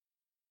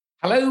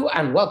Hello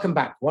and welcome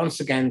back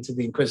once again to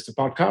the Inquisitor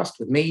podcast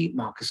with me,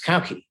 Marcus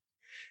Cauchi.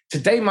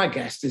 Today, my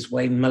guest is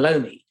Wayne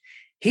Maloney.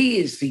 He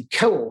is the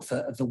co-author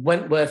of the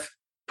Wentworth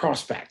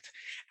Prospect,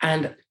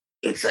 and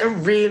it's a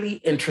really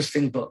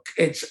interesting book.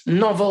 It's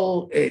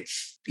novel,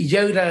 it's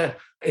Yoda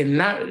in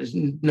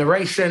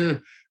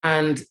narration,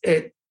 and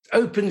it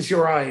opens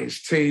your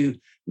eyes to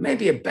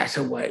maybe a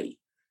better way.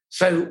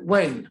 So,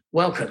 Wayne,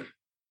 welcome.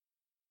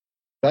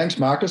 Thanks,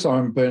 Marcus.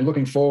 I've been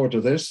looking forward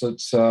to this.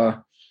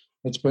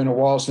 It's been a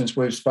while since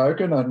we've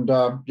spoken, and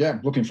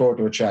looking forward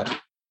to a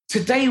chat.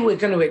 Today, we're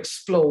going to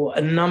explore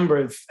a number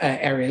of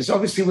areas.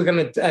 Obviously, we're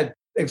going to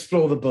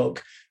explore the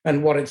book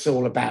and what it's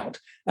all about.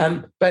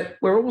 But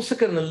we're also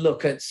going to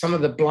look at some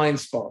of the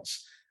blind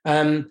spots.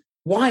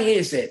 Why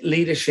is it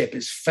leadership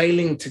is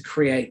failing to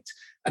create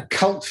a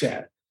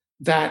culture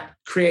that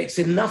creates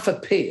enough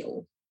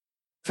appeal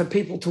for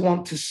people to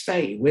want to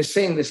stay? We're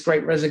seeing this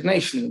great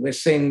resignation. We're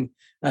seeing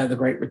the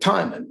great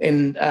retirement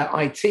in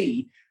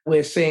IT.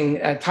 We're seeing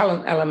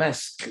Talent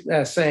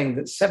LMS saying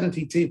that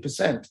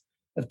 72%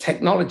 of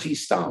technology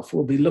staff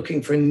will be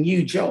looking for a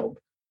new job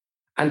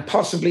and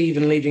possibly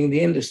even leaving the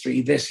industry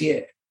this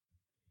year.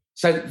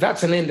 So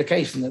that's an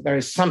indication that there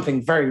is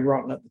something very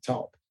rotten at the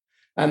top.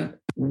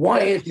 Why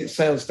is it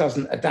sales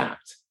doesn't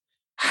adapt?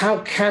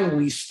 How can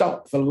we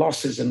stop the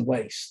losses and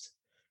waste?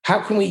 How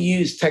can we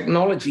use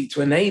technology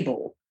to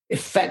enable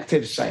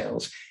effective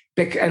sales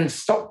and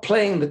stop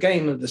playing the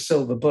game of the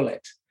silver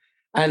bullet?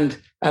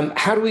 And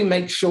how do we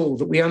make sure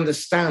that we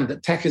understand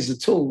that tech is a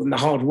tool and the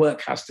hard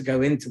work has to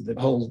go into the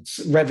whole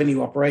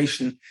revenue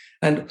operation?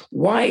 And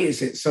why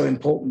is it so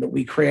important that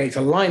we create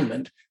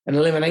alignment and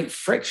eliminate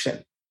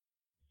friction?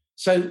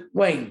 So,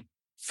 Wayne,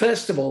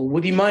 first of all,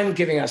 would you mind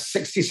giving us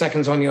 60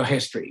 seconds on your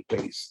history,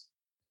 please?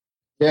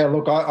 Yeah,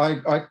 look,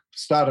 I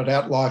started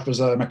out life as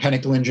a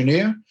mechanical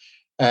engineer.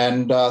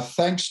 And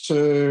thanks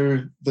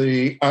to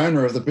the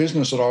owner of the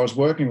business that I was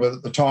working with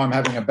at the time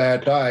having a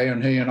bad day,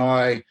 and he and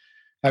I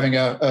having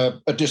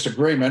a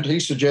disagreement, he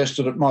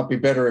suggested it might be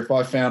better if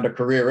I found a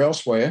career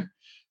elsewhere.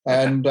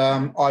 And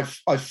I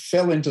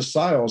fell into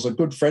sales. A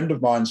good friend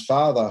of mine's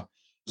father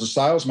was a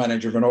sales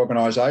manager of an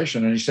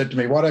organisation, and he said to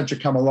me, why don't you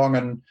come along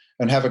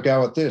and have a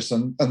go at this?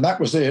 And that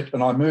was it.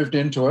 And I moved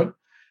into it,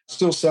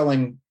 still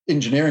selling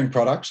engineering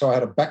products. So I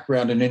had a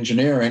background in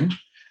engineering.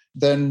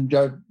 Then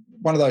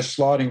one of those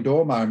sliding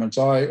door moments,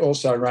 I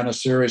also ran a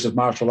series of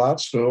martial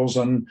arts schools,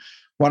 and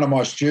one of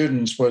my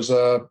students was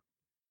a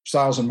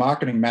sales and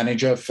marketing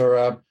manager for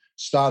a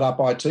startup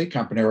IT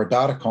company or a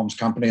data comms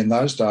company in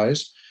those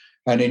days.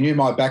 And he knew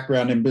my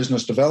background in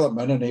business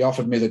development, and he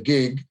offered me the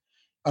gig.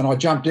 And I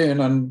jumped in,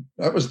 and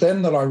it was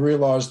then that I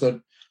realised that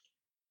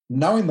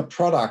knowing the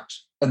product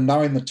and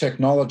knowing the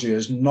technology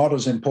is not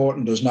as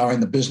important as knowing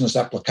the business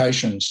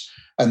applications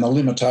and the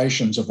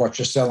limitations of what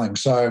you're selling.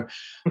 So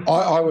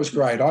I was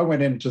great. I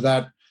went into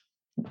that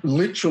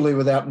literally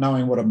without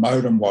knowing what a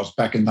modem was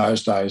back in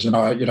those days. And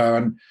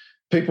and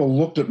people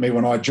looked at me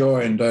when I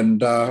joined,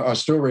 and I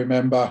still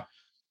remember,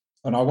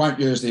 and I won't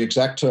use the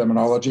exact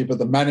terminology, but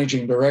the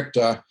managing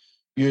director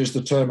used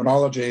the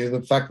terminology,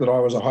 the fact that I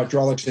was a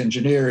hydraulics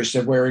engineer. He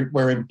said,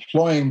 we're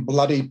employing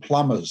bloody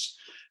plumbers.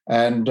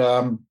 And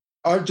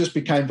I just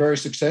became very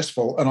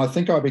successful. And I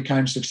think I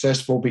became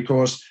successful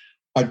because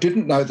I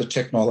didn't know the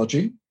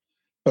technology,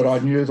 but I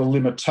knew the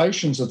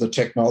limitations of the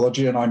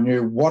technology, and I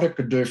knew what it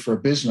could do for a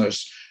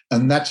business.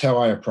 And that's how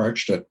I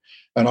approached it.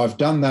 And I've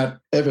done that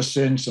ever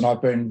since. And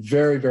I've been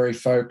very, very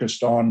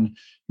focused on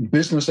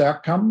business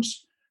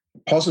outcomes,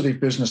 positive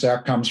business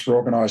outcomes for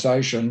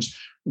organizations,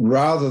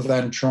 rather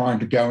than trying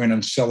to go in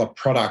and sell a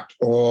product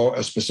or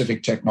a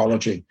specific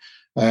technology.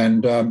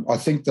 And I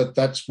think that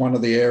that's one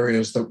of the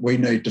areas that we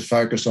need to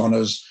focus on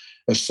as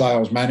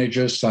sales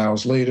managers,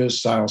 sales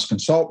leaders, sales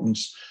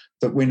consultants,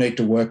 that we need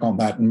to work on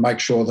that and make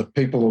sure that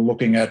people are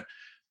looking at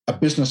a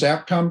business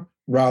outcome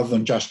rather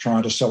than just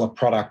trying to sell a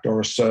product or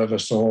a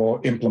service or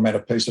implement a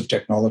piece of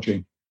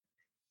technology.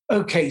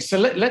 Okay, so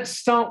let's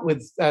start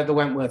with the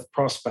Wentworth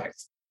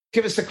Prospect.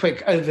 Give us a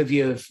quick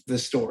overview of the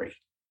story.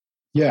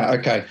 Yeah,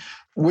 okay.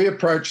 We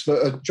approached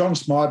John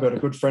Smybert, a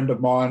good friend of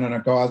mine and a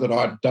guy that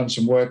I'd done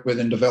some work with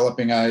in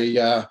developing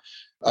a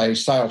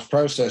sales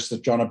process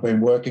that John had been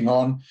working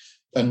on.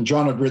 And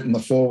John had written the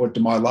foreword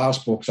to my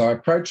last book. So I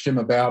approached him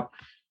about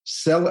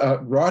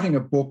writing a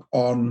book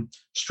on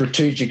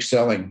strategic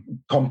selling,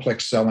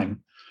 complex selling,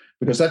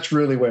 because that's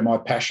really where my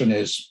passion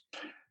is.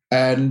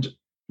 And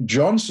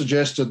John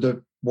suggested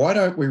that why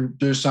don't we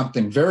do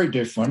something very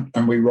different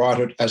and we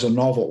write it as a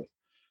novel?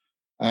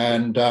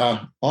 And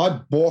I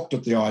balked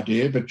at the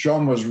idea, but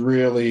John was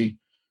really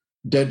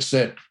dead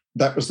set.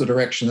 That was the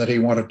direction that he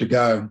wanted to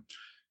go.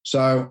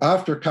 So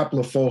after a couple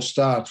of false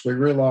starts, we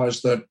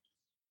realised that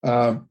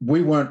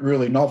we weren't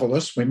really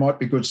novelists. We might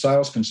be good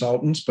sales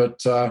consultants,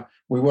 but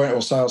we weren't,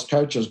 or sales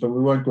coaches, but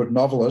we weren't good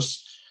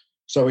novelists.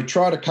 So we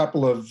tried a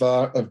couple of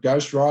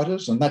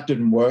ghostwriters, and that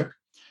didn't work.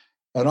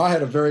 And I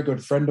had a very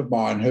good friend of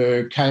mine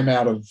who came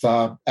out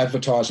of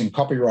advertising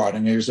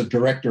copywriting. He was a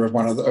director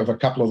of a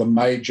couple of the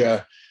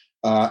major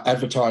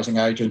advertising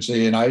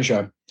agency in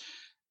Asia.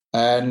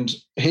 And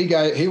he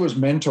was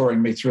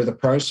mentoring me through the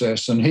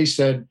process. And he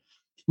said,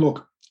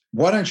 look,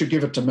 why don't you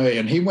give it to me?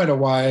 And he went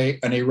away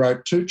and he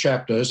wrote 2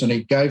 chapters and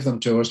he gave them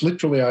to us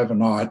literally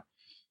overnight.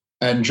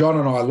 And John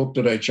and I looked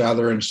at each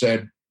other and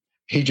said,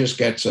 he just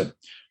gets it.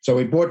 So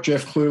we brought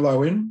Jeff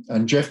Clulow in,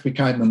 and Jeff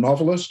became the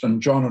novelist,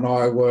 and John and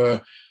I were,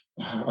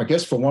 I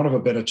guess for want of a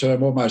better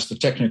term, almost the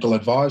technical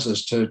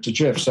advisors to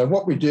Jeff. So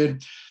what we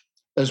did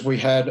is we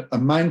had a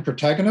main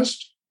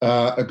protagonist,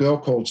 a girl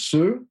called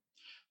Sue,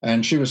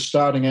 and she was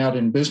starting out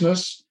in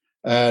business,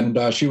 and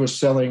she was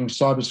selling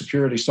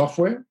cybersecurity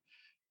software.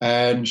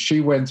 And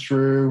she went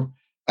through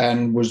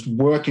and was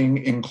working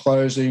in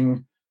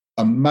closing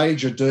a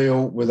major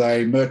deal with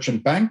a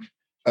merchant bank.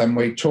 And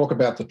we talk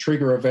about the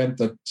trigger event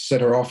that set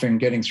her off in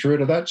getting through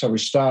to that. So we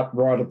start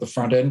right at the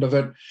front end of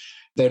it.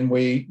 Then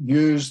we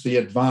use the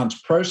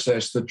advanced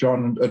process that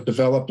John had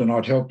developed and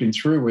I'd helped him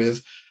through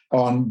with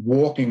on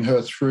walking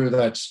her through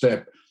that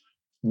step.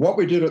 What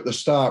we did at the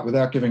start,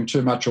 without giving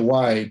too much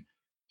away,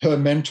 her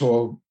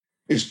mentor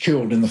is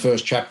killed in the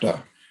first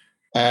chapter.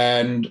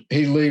 And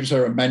he leaves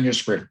her a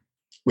manuscript,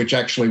 which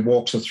actually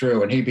walks her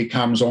through, and he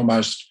becomes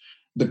almost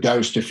the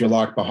ghost, if you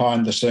like,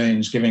 behind the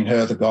scenes, giving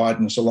her the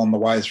guidance along the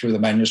way through the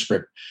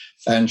manuscript.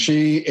 And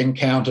she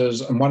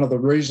encounters, and one of the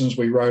reasons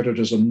we wrote it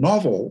as a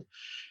novel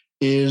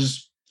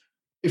is,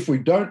 if we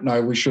don't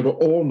know, we should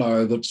all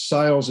know that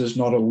sales is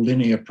not a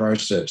linear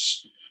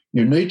process.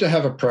 You need to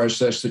have a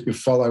process that you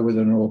follow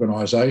within an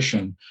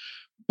organisation.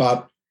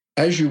 But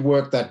as you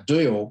work that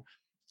deal,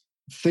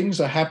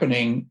 things are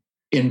happening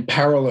in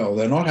parallel.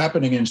 They're not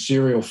happening in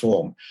serial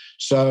form.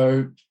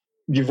 So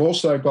you've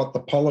also got the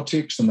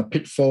politics and the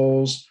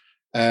pitfalls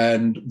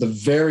and the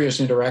various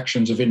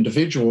interactions of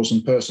individuals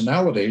and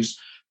personalities.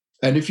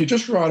 And if you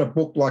just write a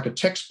book like a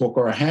textbook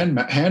or a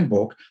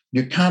handbook,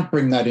 you can't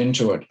bring that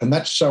into it. And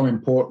that's so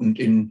important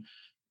in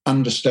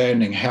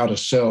understanding how to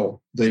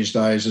sell these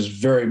days, is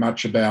very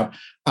much about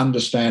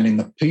understanding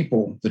the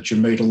people that you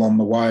meet along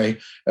the way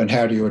and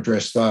how do you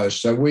address those.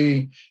 So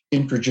we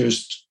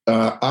introduced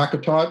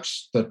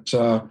archetypes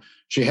that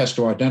she has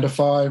to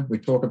identify. We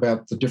talk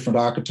about the different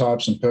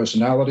archetypes and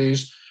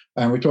personalities,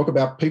 and we talk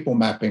about people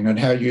mapping and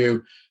how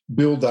you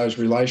build those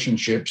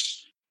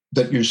relationships,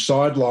 that you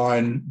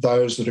sideline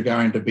those that are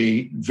going to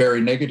be very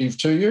negative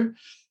to you.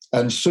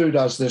 And Sue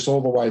does this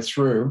all the way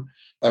through.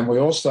 And we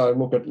also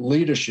look at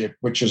leadership,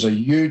 which is a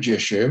huge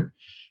issue.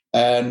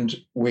 And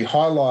we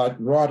highlight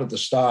right at the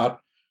start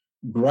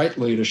great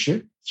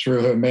leadership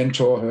through her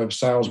mentor, her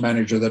sales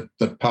manager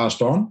that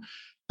passed on.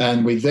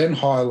 And we then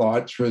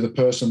highlight through the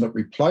person that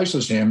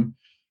replaces him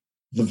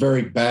the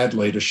very bad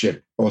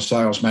leadership or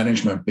sales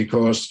management,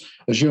 because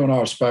as you and I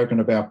have spoken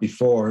about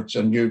before,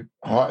 and you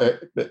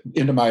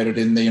intimated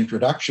in the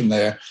introduction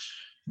there,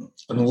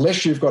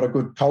 unless you've got a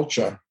good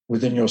culture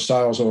within your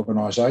sales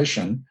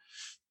organisation,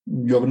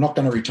 you're not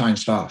going to retain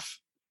staff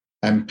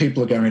and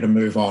people are going to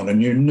move on.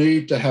 And you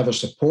need to have a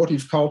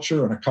supportive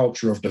culture and a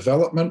culture of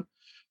development,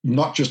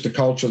 not just a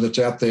culture that's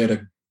out there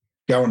to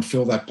go and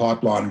fill that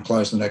pipeline and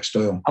close the next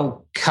deal.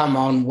 Oh, come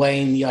on,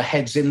 Wayne, your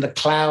head's in the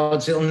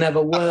clouds. It'll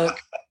never work.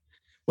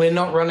 We're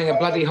not running a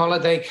bloody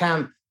holiday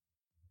camp.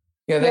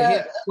 Yeah, they're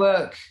here to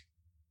work.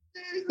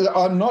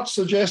 I'm not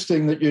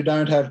suggesting that you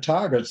don't have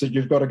targets that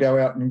you've got to go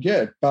out and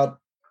get, but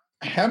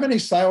how many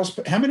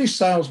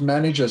sales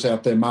managers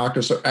out there,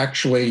 Marcus, are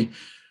actually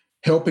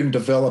helping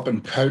develop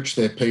and coach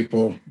their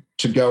people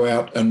to go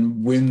out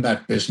and win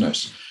that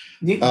business?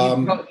 You've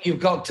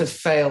got to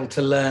fail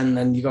to learn,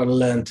 and you've got to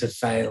learn to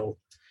fail.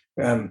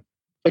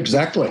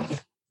 Exactly.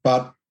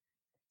 But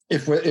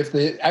if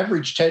the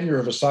average tenure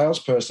of a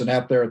salesperson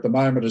out there at the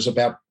moment is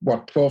about,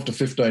 12 to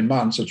 15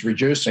 months, it's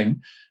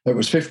reducing. It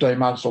was 15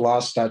 months, the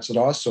last stats that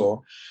I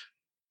saw.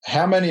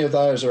 How many of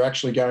those are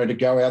actually going to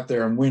go out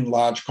there and win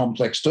large,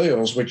 complex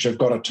deals, which have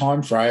got a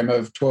time frame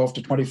of 12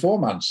 to 24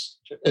 months?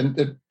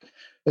 And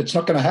it's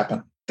not going to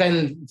happen.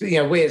 Then,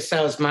 we as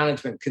sales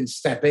management can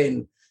step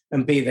in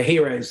and be the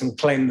heroes and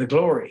claim the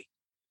glory.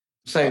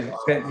 So,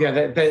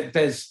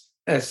 there's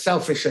a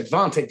selfish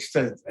advantage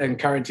to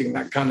encouraging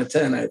that kind of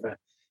turnover,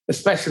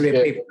 especially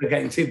if people are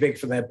getting too big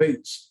for their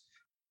boots.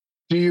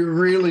 Do you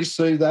really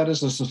see that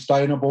as a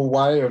sustainable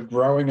way of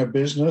growing a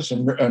business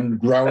and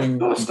growing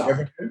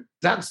revenue?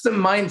 That's the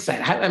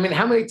mindset. I mean,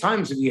 how many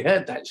times have you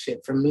heard that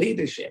shit from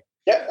leadership?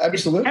 Yeah,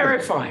 absolutely. It's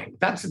terrifying.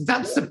 That's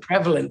the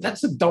prevalent,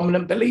 that's the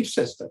dominant belief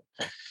system.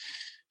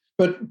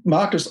 But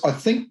Marcus, I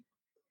think,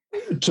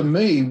 to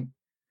me,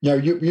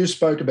 you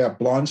spoke about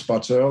blind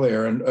spots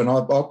earlier, and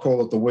I'll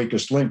call it the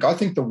weakest link. I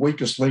think the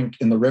weakest link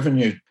in the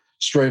revenue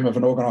stream of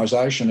an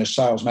organisation is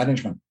sales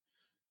management,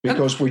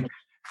 because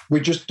we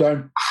just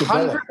don't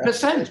develop.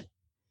 100%.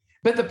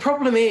 But the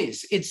problem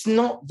is, it's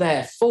not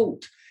their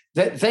fault.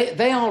 That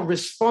they are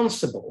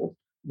responsible,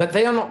 but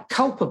they are not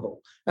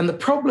culpable. And the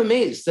problem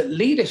is that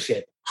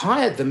leadership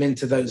hired them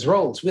into those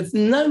roles with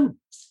no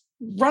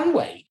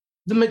runway.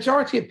 The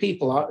majority of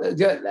people are,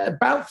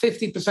 about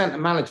 50% of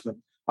management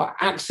are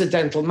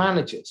accidental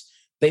managers.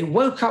 They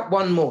woke up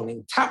one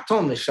morning, tapped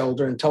on the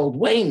shoulder and told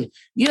Wayne,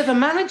 "You're the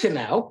manager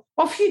now.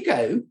 Off you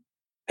go."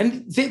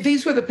 And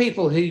these were the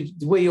people who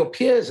were your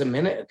peers a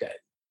minute ago,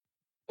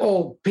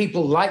 or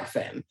people like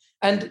them.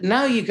 And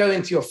now you go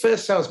into your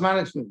first sales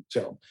management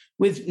job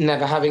with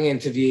never having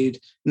interviewed,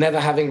 never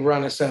having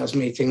run a sales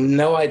meeting,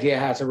 no idea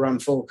how to run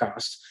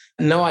forecasts,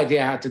 no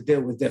idea how to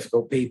deal with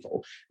difficult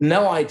people,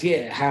 no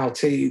idea how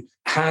to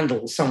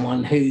handle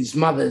someone whose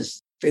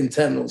mother's in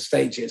terminal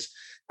stages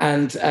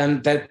and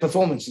their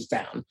performance is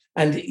down,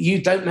 and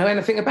you don't know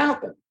anything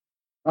about them.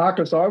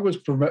 Marcus, I was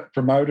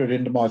promoted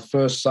into my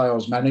first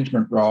sales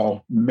management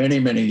role many,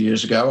 many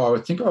years ago. I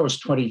think I was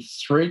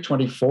 23,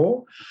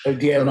 24. Oh,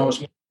 dear. And I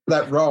was in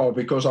that role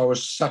because I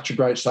was such a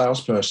great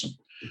salesperson.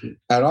 Mm-hmm.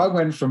 And I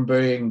went from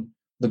being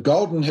the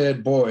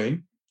golden-haired boy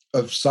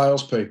of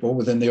salespeople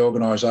within the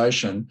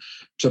organisation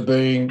to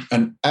being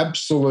an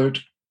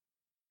absolute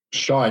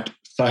shite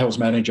sales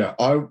manager.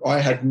 I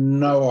had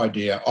no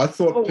idea. I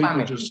thought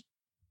people just...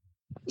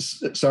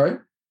 Sorry?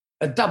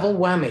 A double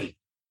whammy.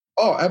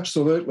 Oh,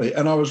 absolutely.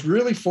 And I was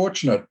really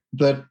fortunate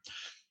that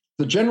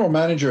the general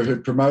manager who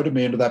promoted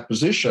me into that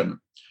position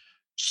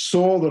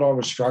saw that I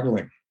was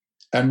struggling.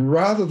 And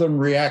rather than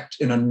react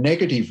in a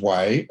negative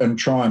way and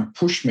try and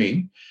push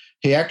me,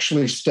 he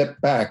actually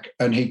stepped back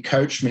and he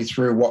coached me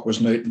through what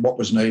was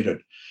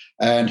needed.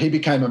 And he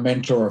became a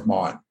mentor of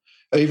mine.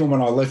 Even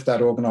when I left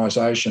that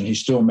organisation, he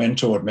still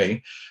mentored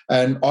me.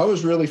 And I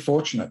was really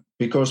fortunate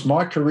because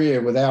my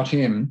career without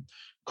him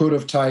could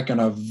have taken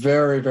a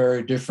very,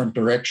 very different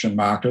direction,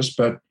 Marcus.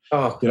 But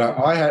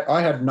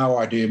I had no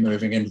idea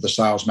moving into the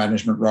sales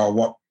management role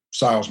what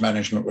sales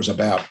management was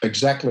about,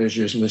 exactly as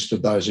you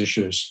listed those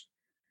issues.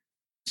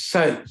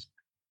 So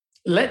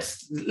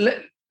let's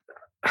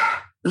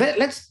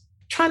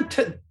try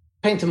and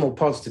paint a more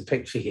positive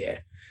picture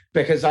here,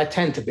 because I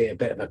tend to be a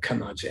bit of a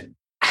curmudgeon.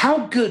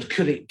 How good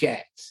could it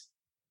get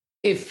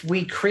if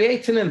we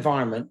create an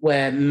environment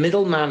where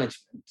middle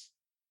management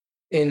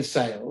in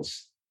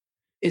sales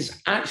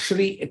is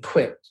actually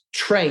equipped,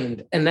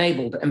 trained,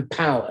 enabled,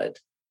 empowered,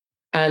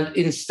 and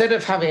instead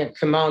of having a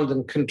command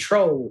and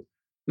control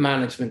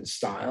management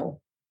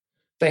style,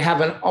 they have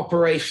an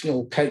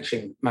operational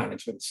coaching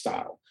management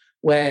style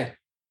where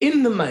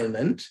in the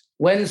moment,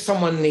 when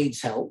someone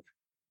needs help,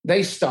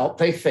 they stop,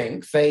 they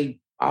think, they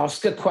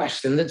ask a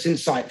question that's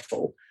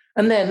insightful,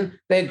 and then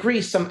they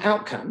agree some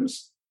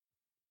outcomes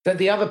that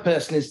the other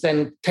person is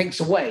then takes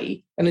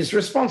away and is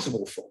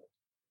responsible for.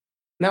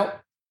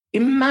 Now,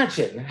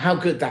 imagine how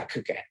good that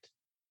could get.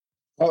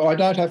 Oh, I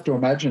don't have to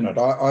imagine it.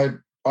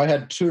 I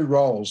had two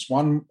roles.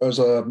 One as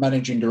a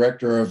managing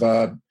director of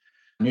a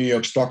New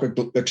York Stock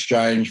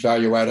Exchange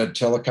value-added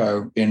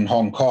teleco in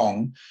Hong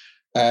Kong,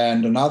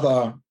 and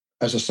another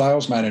as a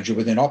sales manager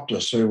within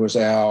Optus, who was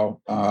our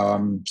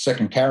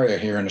second carrier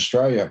here in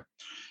Australia.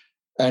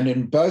 And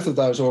in both of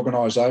those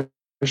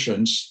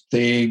organisations,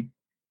 the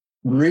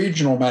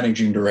regional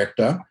managing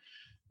director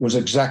was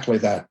exactly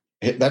that.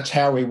 That's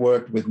how he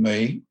worked with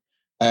me.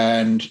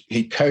 And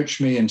he coached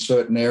me in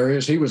certain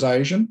areas. He was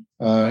Asian.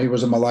 He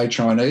was a Malay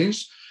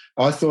Chinese.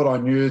 I thought I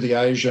knew the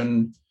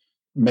Asian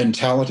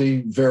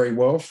mentality very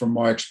well from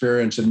my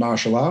experience in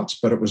martial arts,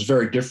 but it was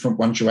very different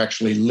once you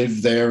actually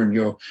live there and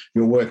you're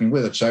working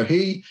with it. So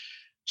he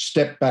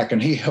stepped back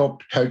and he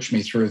helped coach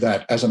me through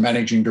that as a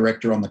managing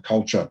director on the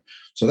culture.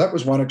 So that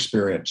was one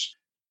experience.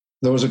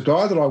 There was a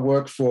guy that I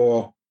worked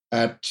for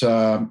at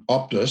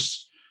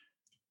Optus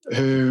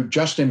who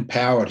just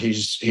empowered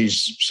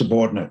his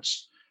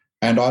subordinates.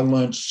 And I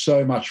learned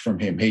so much from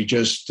him. He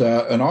just,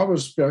 and I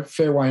was a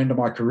fair way into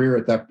my career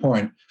at that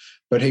point,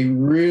 but he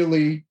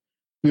really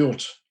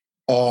built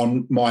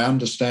on my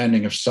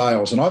understanding of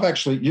sales. And I've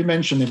actually, you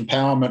mentioned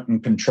empowerment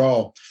and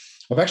control.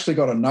 I've actually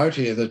got a note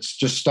here that's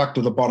just stuck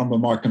to the bottom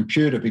of my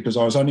computer because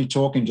I was only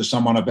talking to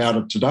someone about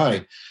it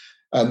today.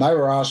 And they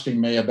were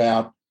asking me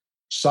about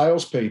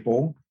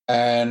salespeople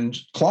and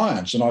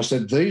clients. And I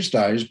said, these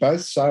days,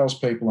 both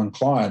salespeople and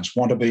clients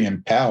want to be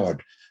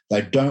empowered.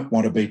 They don't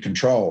want to be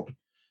controlled.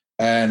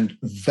 And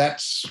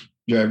that's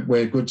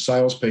where good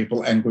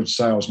salespeople and good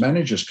sales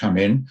managers come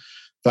in.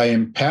 They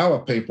empower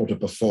people to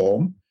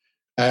perform.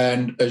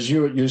 And as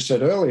you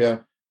said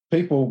earlier,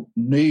 people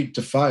need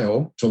to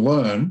fail to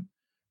learn,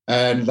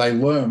 and they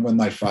learn when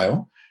they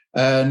fail.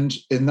 And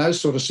in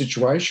those sort of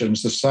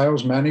situations, the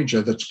sales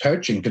manager that's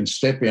coaching can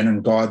step in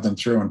and guide them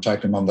through and take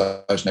them on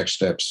those next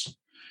steps.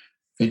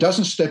 He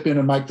doesn't step in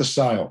and make the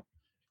sale.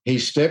 He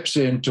steps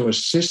in to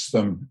assist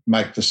them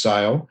make the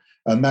sale.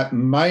 And that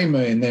may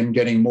mean them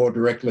getting more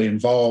directly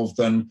involved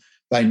than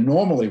they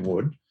normally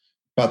would,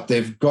 but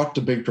they've got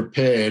to be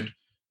prepared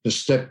to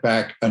step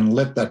back and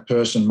let that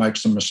person make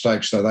some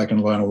mistakes so they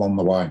can learn along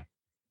the way.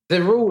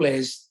 The rule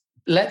is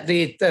let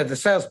the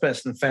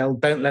salesperson fail,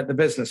 don't let the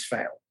business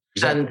fail.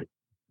 Exactly. And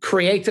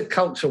create a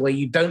culture where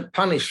you don't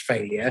punish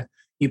failure,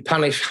 you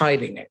punish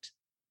hiding it.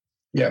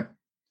 Yeah.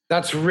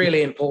 That's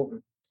really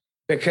important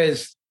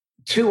because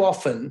too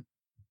often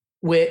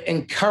we're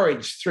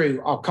encouraged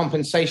through our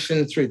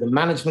compensation, through the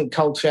management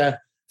culture,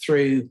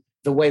 through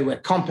the way we're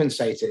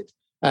compensated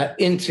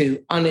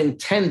into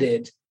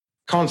unintended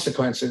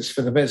consequences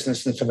for the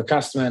business and for the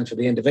customer and for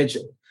the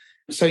individual.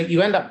 So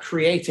you end up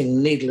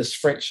creating needless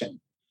friction.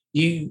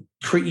 you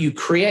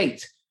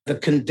create the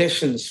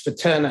conditions for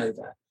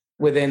turnover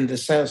within the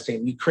sales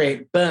team. You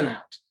create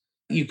burnout.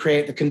 You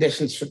create the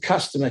conditions for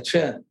customer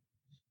churn.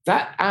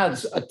 That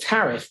adds a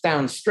tariff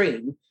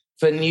downstream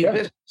for new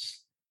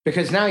business,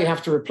 because now you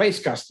have to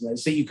replace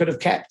customers that you could have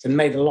kept and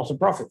made a lot of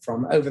profit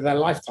from over their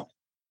lifetime.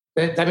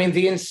 I mean,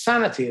 the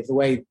insanity of the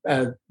way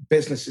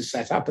business is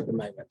set up at the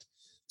moment.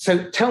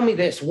 So tell me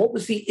this, what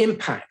was the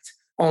impact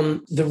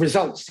on the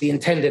results, the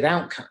intended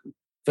outcome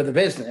for the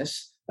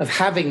business of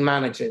having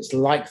managers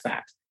like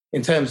that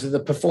in terms of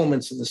the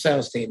performance of the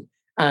sales team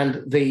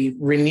and the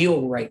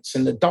renewal rates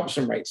and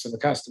adoption rates of the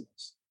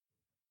customers?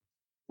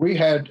 We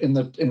had in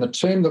the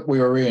team that we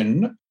were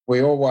in,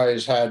 we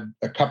always had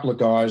a couple of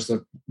guys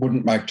that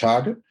wouldn't make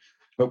target,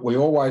 but we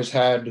always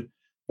had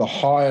the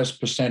highest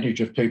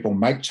percentage of people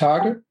make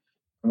target,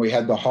 and we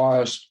had the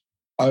highest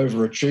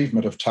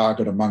overachievement of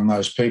target among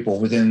those people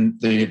within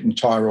the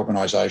entire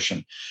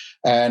organisation.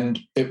 And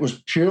it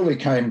was purely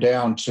came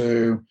down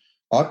to,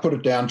 I put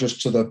it down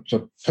just to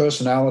the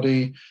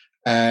personality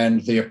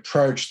and the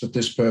approach that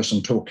this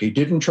person took. He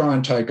didn't try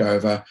and take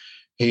over.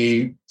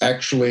 He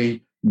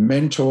actually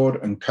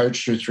mentored and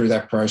coached you through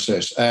that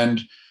process.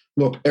 And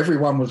look,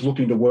 everyone was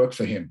looking to work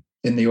for him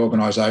in the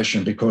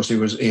organisation because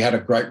he had a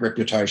great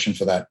reputation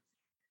for that.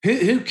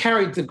 Who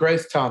carried the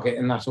growth target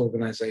in that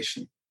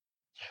organisation?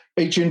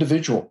 Each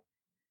individual.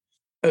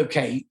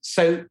 Okay,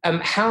 so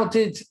how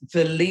did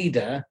the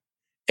leader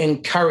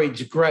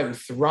encourage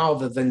growth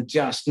rather than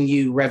just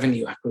new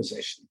revenue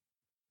acquisition?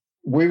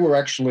 We were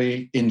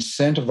actually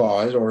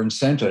incentivized or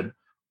incented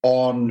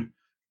on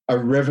a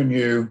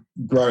revenue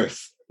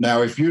growth.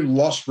 Now, if you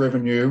lost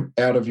revenue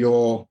out of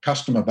your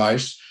customer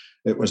base,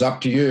 it was up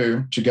to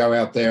you to go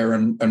out there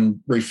and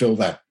refill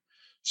that.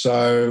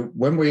 So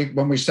when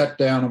we sat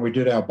down and we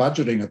did our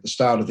budgeting at the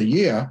start of the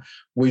year,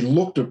 we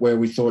looked at where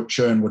we thought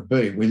churn would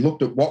be. We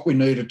looked at what we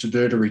needed to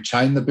do to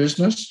retain the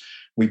business.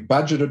 We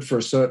budgeted for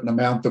a certain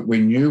amount that we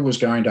knew was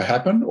going to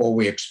happen or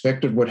we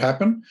expected would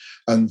happen.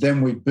 And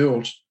then we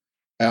built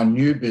our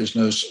new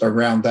business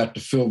around that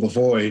to fill the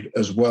void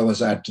as well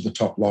as add to the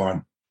top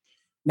line.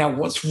 Now,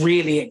 what's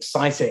really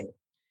exciting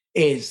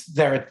is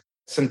there are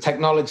some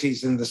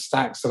technologies in the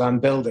stacks that I'm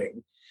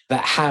building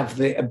that have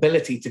the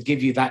ability to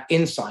give you that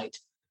insight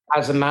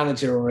as a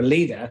manager or a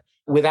leader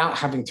without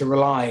having to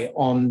rely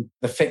on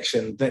the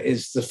fiction that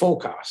is the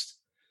forecast.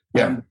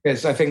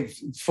 Because I think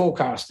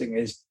forecasting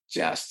is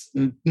just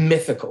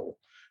mythical.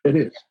 It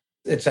is.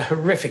 It's a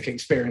horrific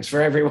experience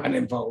for everyone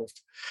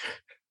involved.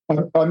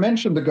 I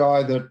mentioned the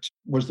guy that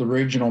was the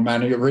regional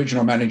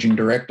managing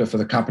director for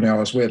the company I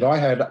was with. I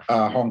had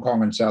Hong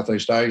Kong and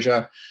Southeast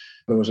Asia.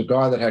 There was a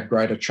guy that had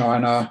Greater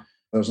China.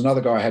 There was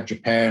another guy who had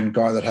Japan,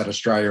 guy that had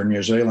Australia and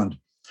New Zealand.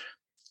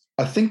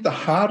 I think the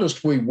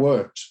hardest we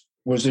worked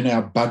was in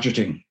our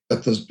budgeting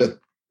at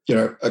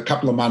a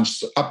couple of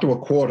months, up to a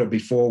quarter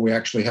before we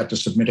actually had to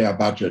submit our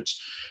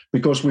budgets,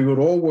 because we would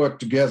all work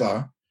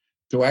together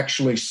to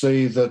actually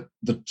see that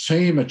the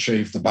team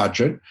achieved the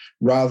budget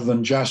rather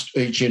than just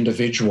each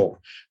individual.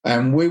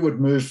 And we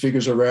would move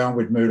figures around,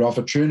 we'd move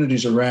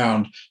opportunities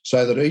around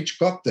so that each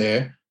got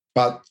there.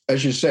 But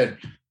as you said,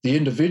 the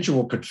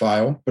individual could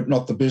fail, but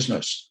not the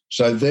business.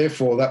 So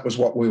therefore, that was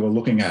what we were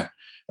looking at.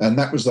 And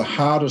that was the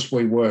hardest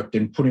we worked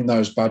in putting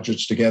those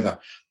budgets together.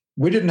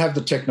 We didn't have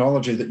the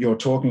technology that you're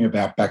talking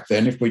about back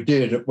then. If we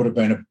did, it would have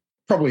been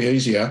probably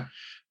easier.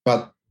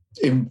 But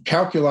in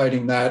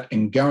calculating that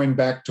and going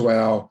back to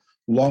our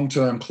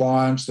long-term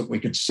clients that we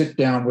could sit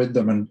down with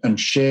them and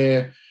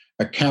share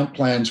account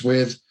plans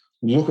with,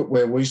 look at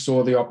where we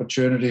saw the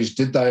opportunities.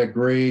 Did they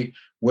agree?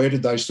 Where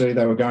did they see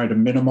they were going to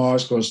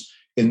minimize? Because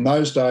in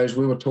those days,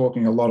 we were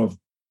talking a lot of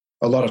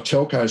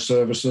telco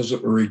services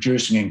that were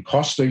reducing in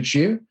cost each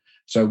year.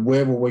 So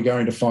where were we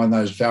going to find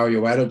those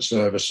value-added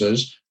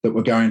services that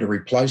were going to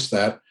replace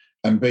that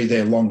and be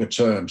there longer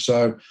term?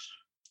 So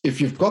if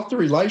you've got the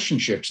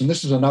relationships, and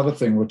this is another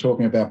thing we're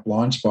talking about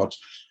blind spots,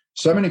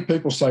 so many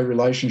people say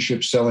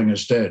relationship selling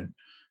is dead.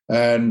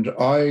 And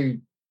I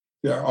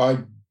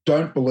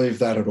don't believe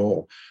that at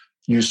all.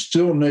 You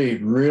still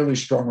need really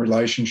strong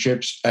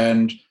relationships.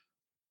 And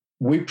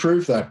we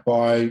prove that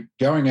by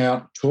going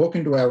out,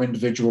 talking to our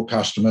individual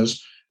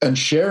customers and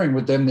sharing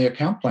with them the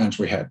account plans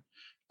we had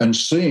and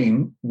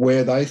seeing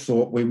where they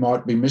thought we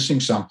might be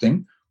missing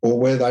something or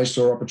where they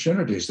saw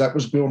opportunities. That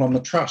was built on the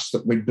trust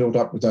that we'd built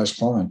up with those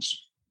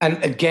clients.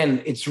 And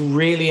again, it's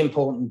really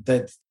important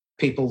that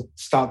people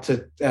start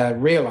to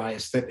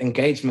realize that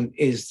engagement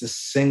is the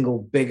single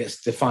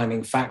biggest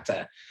defining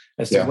factor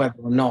as to whether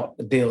or not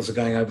the deals are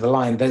going over the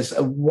line. There's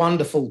a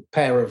wonderful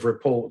pair of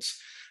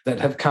reports that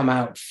have come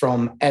out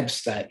from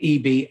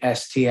EBSTA,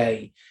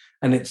 EBSTA,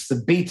 and it's the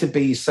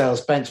B2B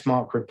Sales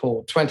Benchmark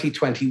Report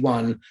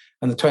 2021,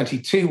 and the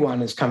 22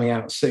 one is coming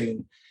out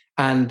soon.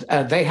 And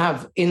they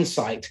have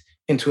insight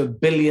into $1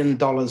 billion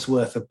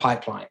worth of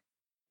pipeline.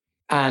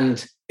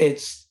 And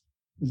it's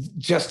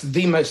just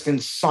the most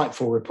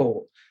insightful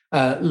report,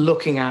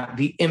 looking at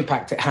the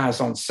impact it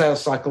has on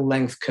sales cycle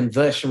length,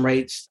 conversion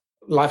rates,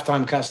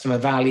 lifetime customer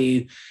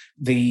value,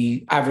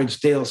 the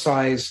average deal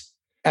size.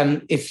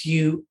 And if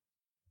you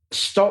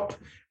Stop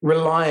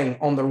relying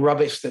on the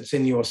rubbish that's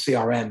in your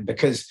CRM,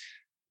 because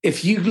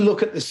if you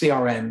look at the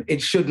CRM,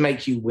 it should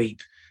make you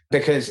weep,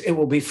 because it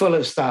will be full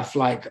of stuff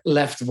like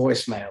left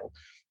voicemail,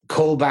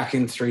 call back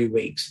in 3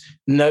 weeks,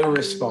 no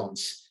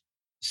response,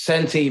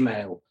 sent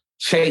email,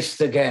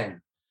 chased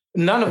again,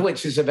 none of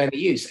which is of any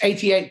use.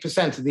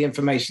 88% of the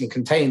information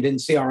contained in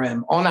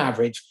CRM on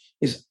average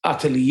is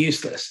utterly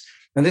useless.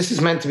 And this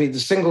is meant to be the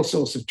single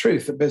source of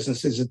truth that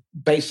businesses are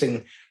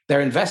basing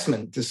their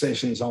investment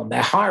decisions on,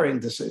 their hiring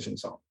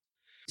decisions on.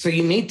 So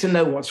you need to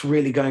know what's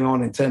really going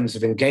on in terms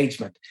of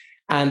engagement.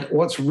 And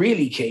what's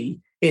really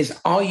key is,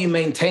 are you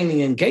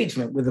maintaining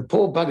engagement with the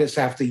poor buggers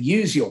who have to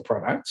use your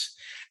products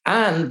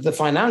and the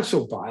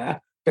financial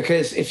buyer?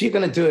 Because if you're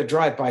going to do a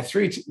drive-by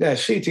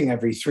shooting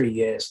every 3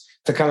 years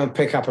to come and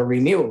pick up a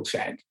renewal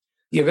check,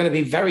 you're going to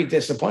be very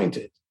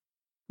disappointed.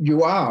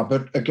 You are.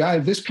 But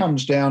again, this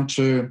comes down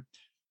to,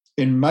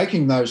 in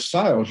making those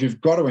sales,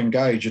 you've got to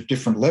engage at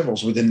different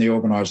levels within the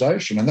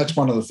organisation. And that's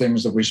one of the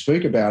things that we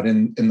speak about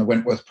in the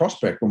Wentworth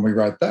Prospect when we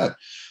wrote that.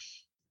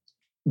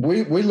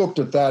 We looked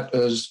at that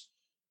as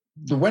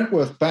the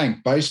Wentworth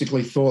Bank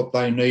basically thought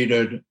they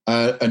needed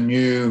a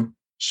new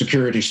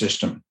security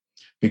system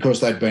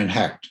because they'd been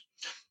hacked.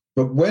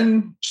 But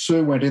when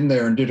Sue went in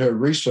there and did her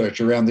research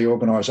around the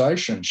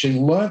organisation, she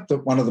learnt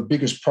that one of the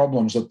biggest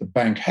problems that the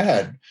bank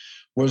had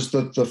was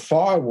that the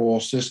firewall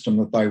system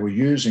that they were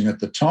using at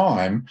the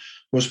time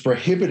was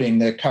prohibiting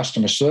their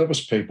customer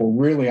service people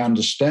really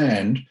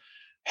understand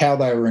how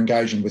they were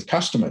engaging with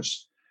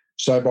customers.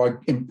 So by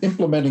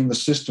implementing the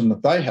system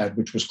that they had,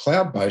 which was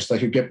cloud-based, they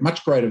could get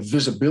much greater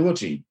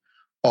visibility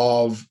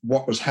of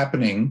what was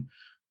happening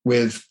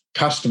with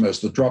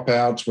customers, the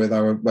dropouts, where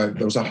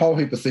there was a whole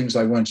heap of things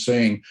they weren't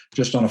seeing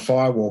just on a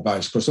firewall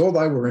base, because all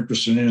they were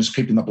interested in is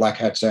keeping the black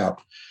hats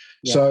out.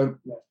 Yeah. So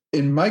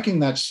in making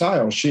that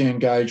sale, she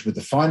engaged with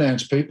the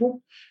finance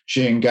people,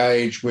 she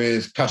engaged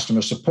with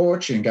customer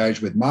support, she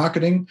engaged with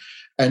marketing,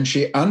 and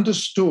she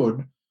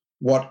understood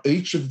what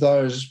each of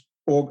those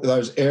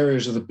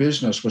areas of the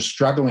business was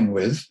struggling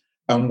with,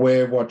 and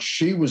where what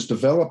she was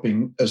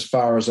developing as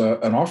far as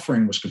an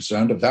offering was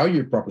concerned, a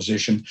value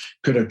proposition,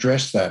 could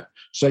address that.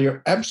 So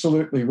you're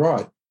absolutely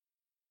right.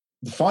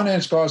 The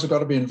finance guys have got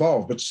to be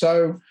involved, but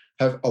so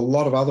have a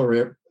lot of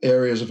other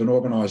areas of an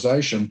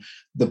organisation.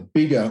 The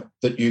bigger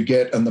that you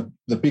get and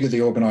the bigger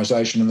the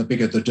organisation and the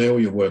bigger the deal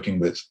you're working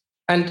with.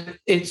 And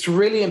it's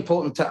really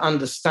important to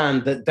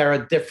understand that there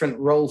are different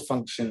role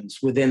functions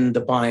within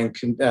the buying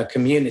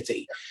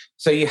community.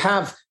 So you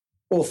have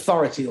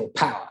authority or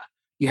power,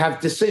 you have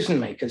decision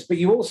makers, but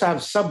you also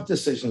have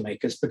sub-decision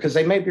makers, because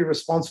they may be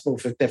responsible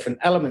for different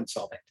elements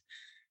of it.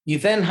 You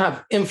then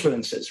have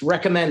influencers,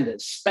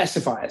 recommenders,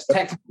 specifiers,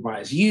 technical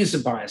buyers, user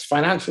buyers,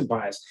 financial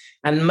buyers,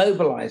 and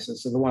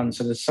mobilizers are the ones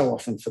that are so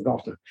often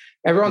forgotten.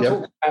 Everyone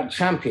talks about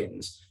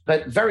champions,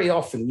 but very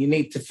often you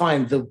need to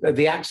find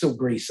the axle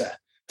greaser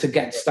to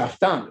get stuff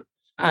done.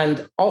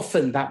 And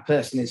often that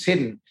person is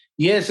hidden.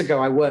 Years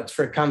ago, I worked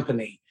for a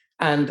company,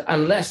 and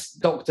unless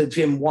Dr.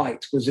 Jim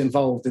White was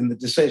involved in the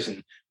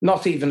decision,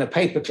 not even a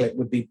paperclip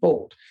would be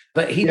bought.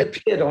 But he'd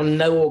appeared on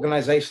no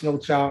organizational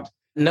chart.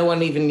 No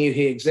one even knew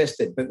he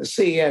existed, but the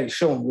CEO,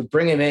 Sean, would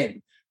bring him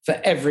in for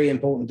every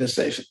important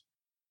decision.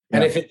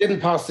 And if it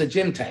didn't pass the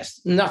Jim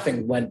test,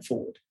 nothing went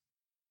forward.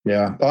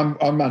 Yeah,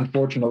 I'm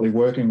unfortunately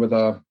working with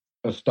a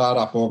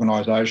startup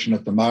organisation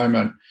at the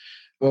moment.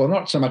 Well,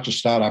 not so much a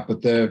startup,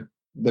 but they've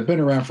been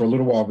around for a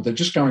little while, but they're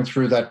just going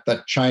through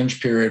that change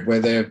period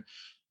where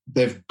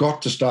they've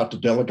got to start to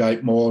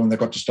delegate more, and they've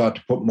got to start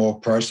to put more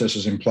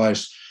processes in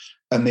place.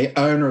 And the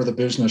owner of the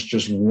business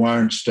just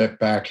won't step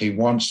back. He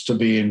wants to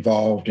be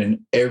involved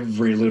in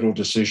every little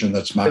decision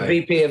that's made. The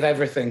VP of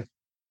everything.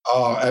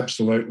 Oh,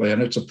 absolutely.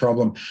 And it's a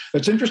problem.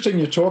 It's interesting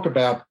you talk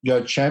about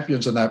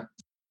champions and that.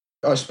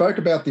 I spoke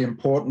about the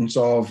importance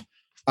of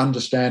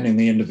understanding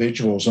the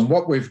individuals. And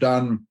what we've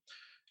done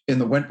in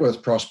the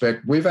Wentworth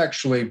Prospect, we've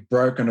actually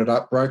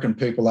broken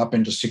people up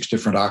into 6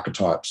 different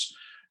archetypes.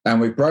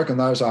 And we've broken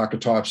those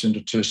archetypes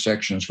into 2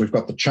 sections. We've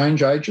got the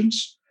change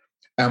agents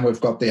and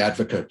we've got the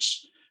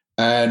advocates.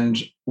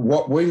 And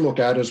what we look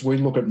at is we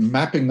look at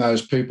mapping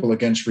those people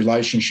against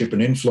relationship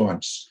and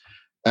influence.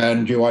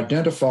 And you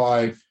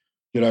identify,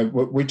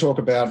 we talk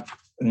about,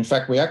 and in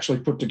fact, we actually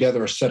put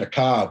together a set of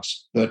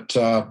cards that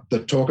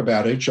talk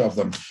about each of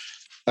them.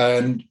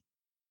 And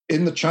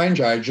in the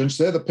change agents,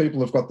 they're the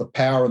people who've got the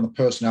power and the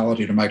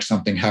personality to make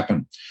something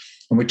happen.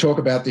 And we talk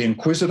about the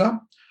inquisitor.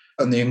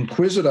 And the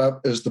inquisitor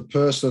is the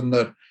person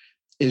that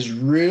is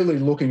really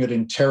looking at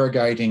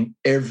interrogating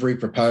every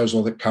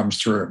proposal that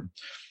comes through.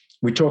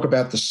 We talk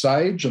about the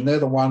sage, and they're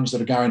the ones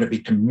that are going to be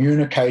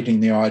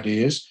communicating the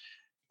ideas.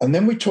 And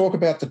then we talk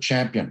about the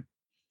champion.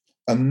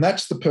 And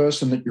that's the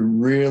person that you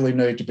really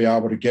need to be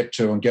able to get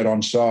to and get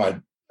on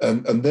side.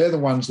 And they're the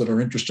ones that are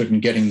interested in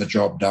getting the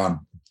job done.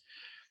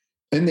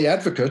 In the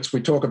advocates,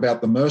 we talk about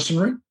the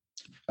mercenary.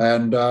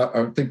 And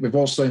I think we've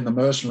all seen the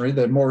mercenary.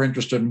 They're more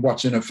interested in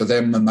what's in it for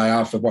them than they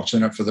are for what's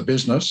in it for the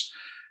business.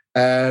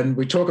 And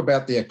we talk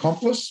about the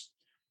accomplice.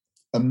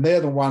 And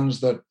they're the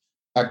ones that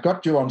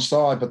got you on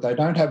side, but they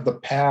don't have the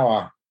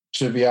power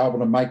to be able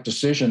to make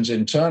decisions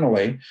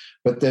internally,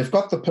 but they've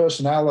got the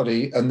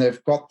personality and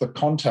they've got the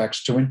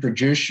contacts to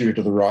introduce you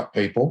to the right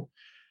people.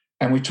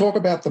 And we talk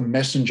about the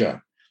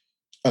messenger.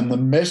 And the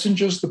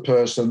messenger's the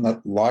person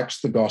that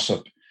likes the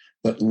gossip,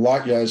 that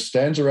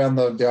stands around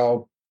the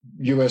old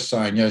US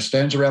saying,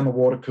 stands around the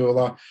water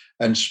cooler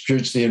and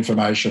shoots the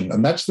information.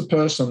 And that's the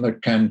person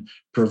that can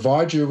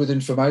provide you with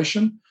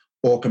information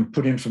or can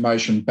put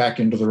information back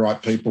into the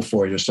right people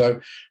for you. So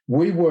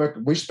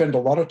we spend a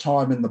lot of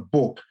time in the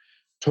book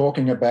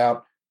talking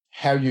about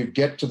how you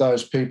get to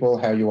those people,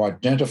 how you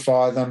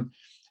identify them,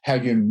 how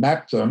you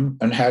map them,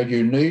 and how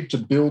you need to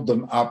build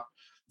them up.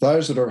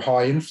 Those that are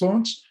high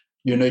influence,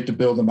 you need to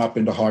build them up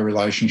into high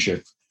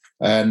relationship.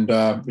 And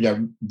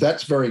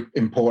that's very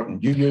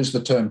important. You use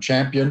the term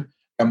champion,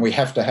 and we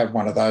have to have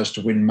one of those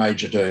to win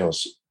major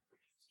deals.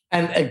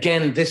 And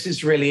again, this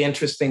is really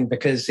interesting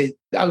because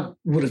I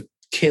would have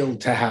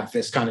killed to have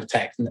this kind of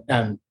tech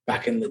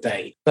back in the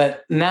day.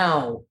 But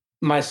now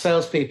my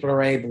salespeople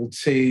are able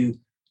to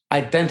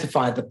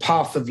identify the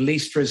path of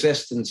least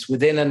resistance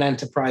within an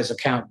enterprise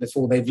account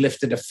before they've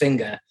lifted a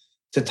finger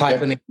to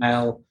type an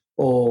email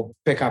or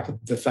pick up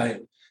the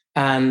phone.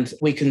 And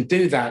we can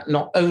do that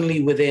not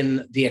only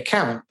within the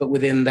account, but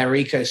within their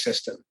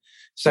ecosystem.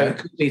 So it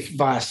could be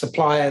via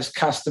suppliers,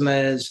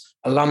 customers,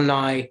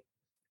 alumni.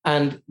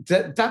 And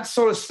that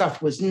sort of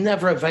stuff was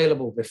never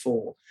available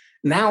before.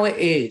 Now it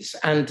is.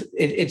 And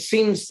it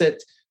seems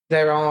that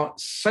there are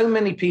so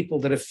many people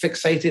that are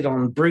fixated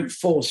on brute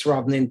force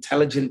rather than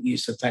intelligent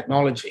use of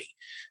technology.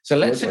 So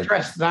let's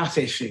address that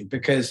issue,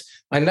 because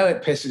I know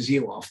it pisses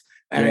you off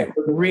and it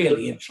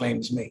really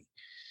inflames me.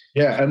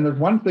 Yeah, and the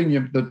one thing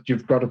that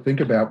you've got to think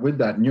about with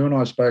that, and you and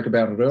I spoke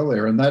about it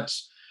earlier, and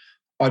that's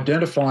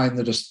identifying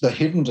the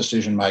hidden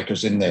decision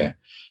makers in there.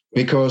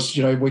 Because,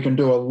 we can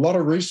do a lot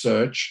of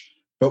research,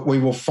 but we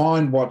will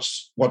find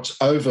what's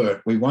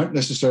overt. We won't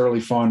necessarily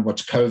find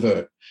what's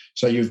covert.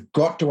 So you've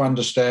got to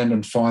understand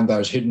and find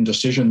those hidden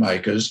decision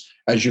makers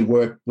as you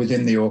work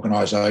within the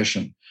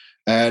organisation.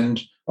 And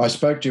I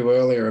spoke to you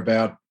earlier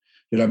about,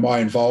 my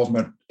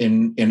involvement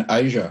in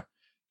Asia.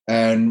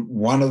 And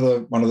one of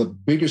the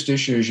biggest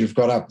issues you've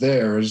got up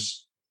there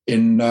is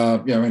in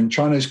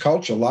Chinese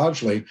culture,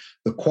 largely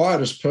the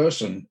quietest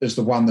person is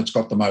the one that's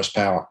got the most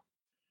power.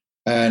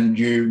 And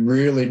you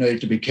really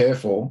need to be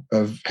careful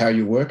of how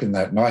you work in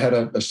that. And I had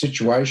a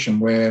situation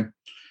where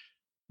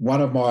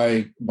one of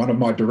my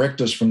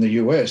directors from the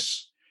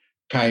US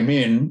came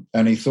in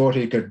and he thought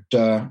he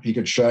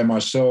could show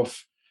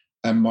myself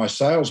and my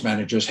sales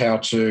managers how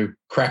to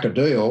crack a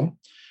deal.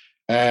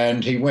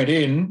 And he went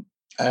in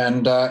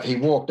and he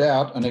walked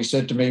out and he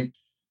said to me,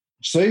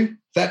 "See,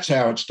 that's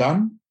how it's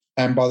done."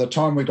 And by the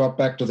time we got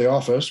back to the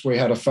office, we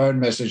had a phone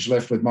message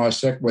left with my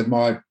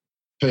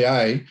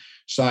PA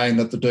saying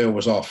that the deal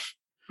was off.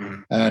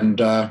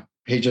 And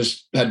he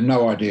just had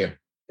no idea.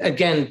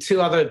 Again,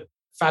 two other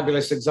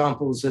fabulous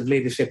examples of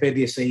leadership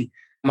idiocy.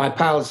 My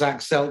pal, Zach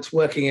Seltz,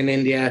 working in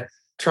India,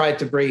 tried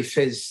to brief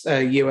his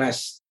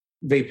US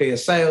VP of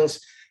sales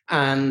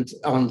and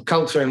on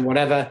culture and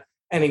whatever.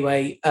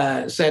 Anyway,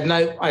 said,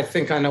 "No, I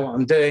think I know what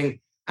I'm doing,"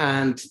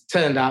 and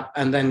turned up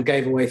and then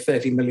gave away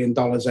 $30 million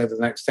over the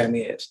next 10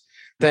 years.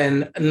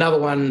 Then another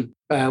one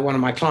of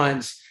my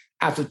clients,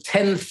 out of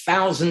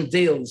 10,000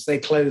 deals they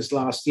closed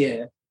last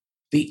year,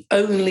 the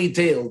only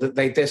deal that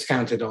they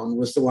discounted on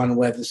was the one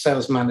where the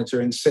sales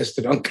manager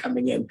insisted on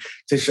coming in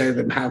to show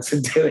them how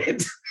to do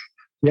it.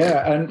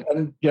 Yeah,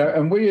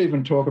 and we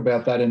even talk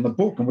about that in the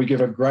book, and we give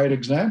a great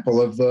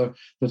example of the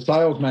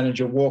sales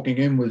manager walking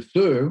in with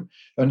Sue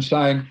and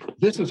saying,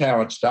 "This is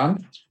how it's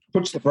done,"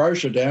 puts the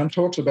brochure down,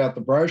 talks about the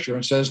brochure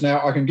and says,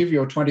 "Now I can give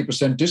you a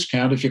 20%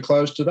 discount if you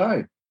close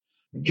today."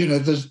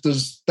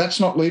 That's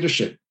not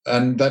leadership,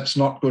 and that's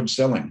not good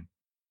selling.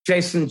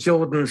 Jason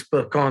Jordan's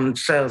book on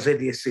sales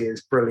idiocy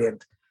is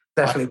brilliant.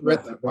 Definitely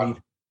read that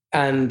one.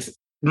 And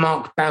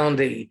Mark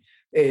Boundy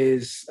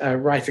is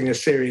writing a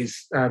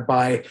series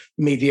by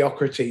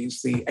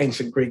Mediocrities, the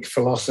ancient Greek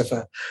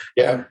philosopher.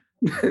 Yeah.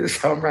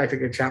 So I'm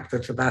writing a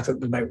chapter for that at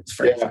the moment.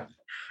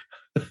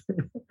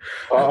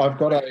 I've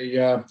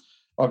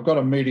got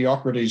a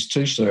Mediocrities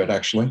T-shirt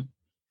actually.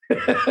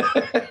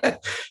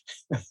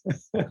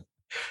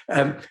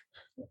 I've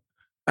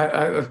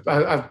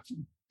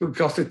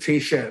got a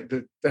T-shirt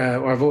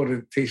or I've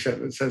ordered a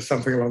T-shirt that says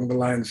something along the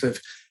lines of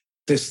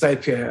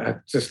dystopia.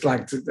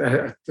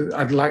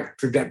 I'd like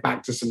to get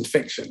back to some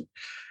fiction,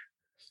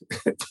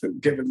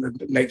 given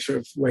the nature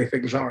of the way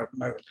things are at the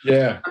moment.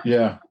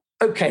 Yeah.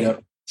 Okay, yeah.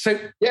 So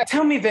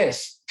tell me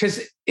this,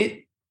 because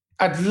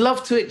I'd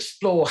love to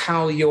explore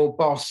how your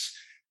boss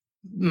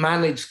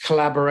managed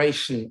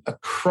collaboration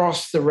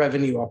across the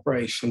revenue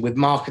operation with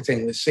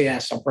marketing, with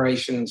CS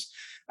operations,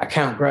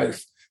 account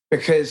growth.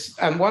 Because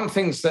one of the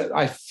things that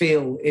I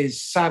feel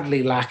is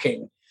sadly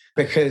lacking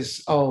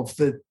because of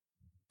the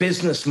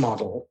business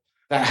model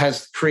that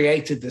has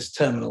created this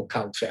terminal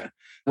culture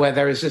where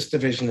there is this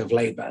division of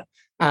labor.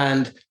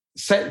 And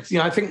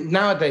I think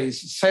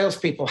nowadays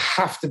salespeople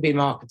have to be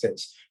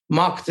marketers.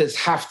 marketers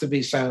have to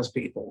be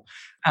salespeople.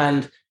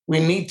 And we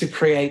need to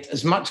create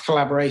as much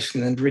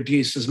collaboration and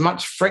reduce as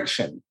much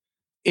friction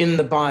in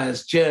the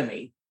buyer's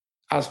journey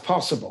as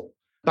possible.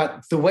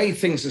 But the way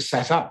things are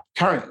set up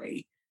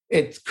currently,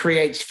 it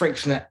creates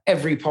friction at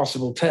every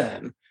possible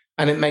turn,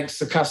 and it makes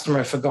the customer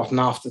a forgotten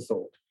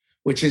afterthought,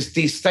 which is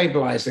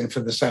destabilizing for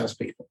the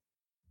salespeople.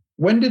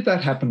 When did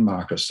that happen,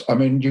 Marcus? I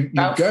mean, you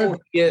About go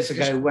 40 years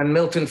ago, when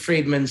Milton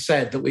Friedman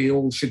said that we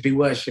all should be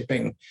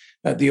worshipping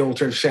at the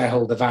altar of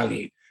shareholder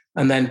value.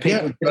 And then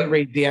people didn't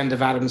read the end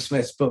of Adam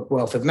Smith's book,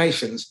 Wealth of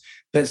Nations,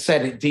 that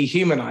said it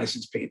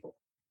dehumanizes people.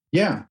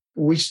 Yeah.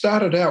 We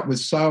started out with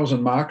sales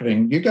and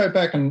marketing. You go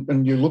back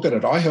and you look at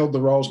it. I held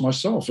the roles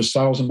myself as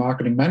sales and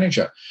marketing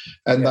manager,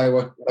 and they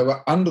were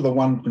under the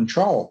one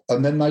control,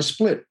 and then they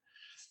split.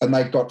 And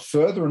they got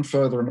further and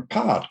further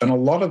apart. And a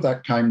lot of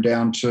that came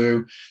down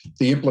to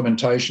the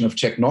implementation of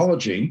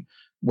technology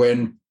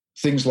when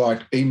things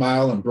like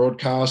email and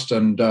broadcast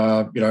and,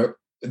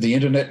 the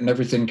internet and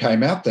everything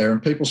came out there,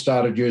 and people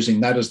started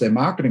using that as their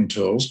marketing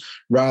tools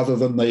rather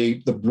than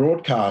the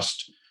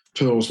broadcast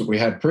tools that we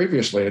had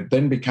previously. It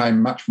then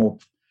became much more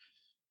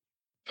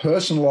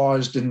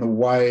personalised in the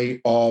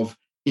way of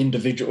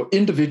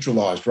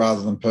individualised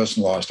rather than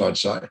personalised, I'd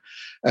say.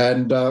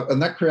 And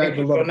that created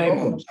a lot of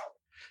problems.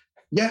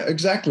 Yeah,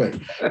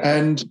 exactly.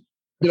 And,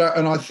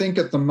 and I think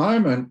at the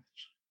moment,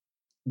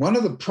 one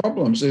of the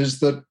problems is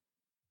that,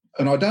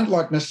 and I don't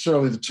like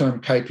necessarily the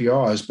term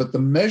KPIs, but the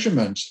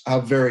measurements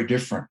are very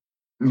different.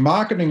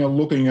 Marketing are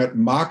looking at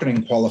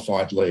marketing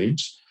qualified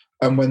leads,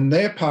 and when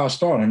they're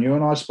passed on, and you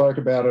and I spoke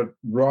about it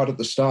right at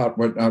the start,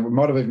 it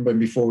might have even been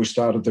before we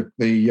started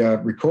the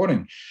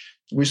recording,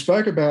 we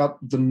spoke about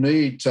the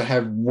need to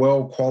have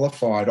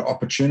well-qualified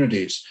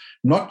opportunities,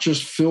 not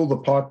just fill the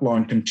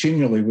pipeline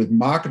continually with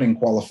marketing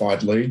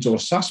qualified leads or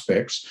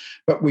suspects,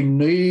 but we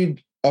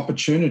need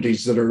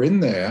opportunities that are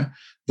in there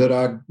that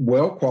are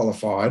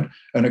well-qualified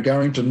and are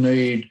going to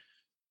need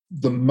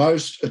the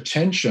most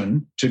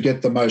attention to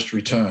get the most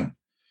return.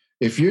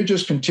 If you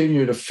just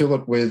continue to fill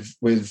it with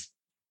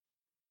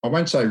I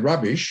won't say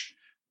rubbish,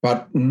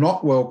 but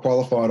not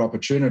well-qualified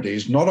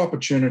opportunities, not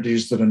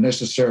opportunities that are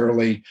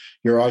necessarily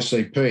your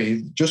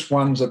ICP, just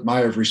ones that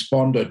may have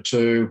responded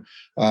to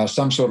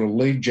some sort of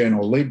lead gen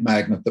or lead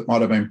magnet that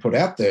might have been put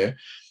out there,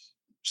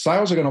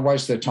 sales are going to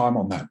waste their time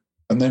on that,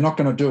 and they're not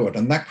going to do it,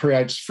 and that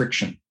creates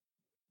friction.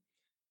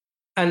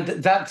 And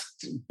that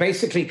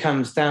basically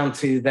comes down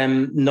to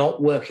them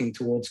not working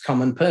towards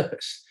common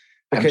purpose,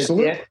 because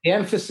the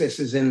emphasis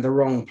is in the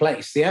wrong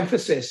place. The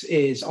emphasis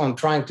is on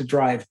trying to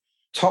drive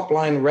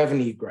top-line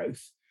revenue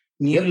growth,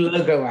 new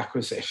logo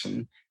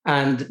acquisition,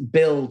 and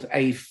build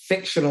a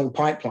fictional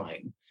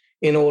pipeline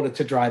in order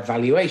to drive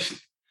valuation.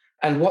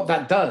 And what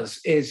that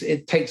does is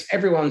it takes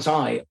everyone's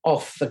eye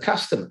off the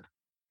customer.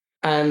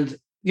 And,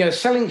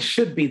 selling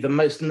should be the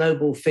most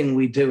noble thing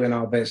we do in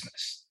our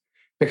business,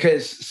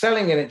 because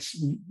selling in its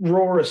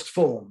rawest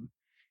form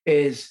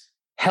is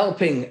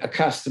helping a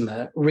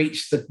customer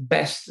reach the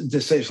best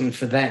decision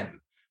for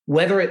them,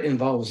 whether it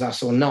involves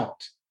us or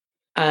not.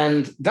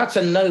 And that's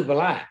a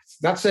noble act.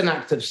 That's an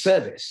act of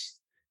service.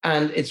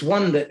 And it's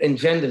one that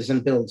engenders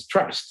and builds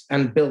trust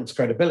and builds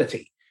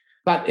credibility.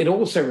 But it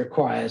also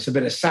requires a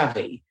bit of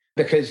savvy,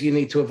 because you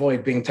need to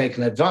avoid being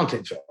taken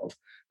advantage of.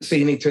 So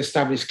you need to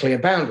establish clear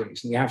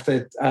boundaries, and you have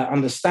to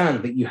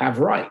understand that you have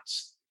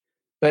rights.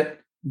 But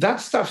that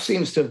stuff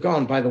seems to have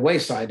gone by the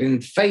wayside in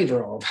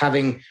favor of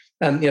having,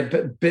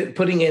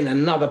 putting in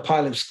another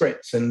pile of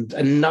scripts and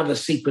another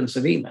sequence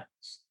of emails.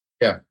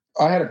 Yeah.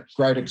 I had a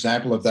great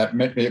example of that.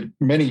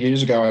 Many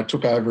years ago, I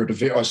took over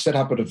I set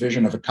up a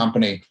division of a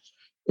company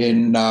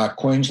in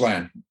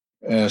Queensland,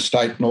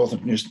 state,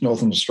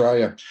 northern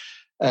Australia.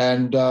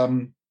 And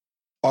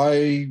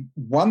I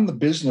won the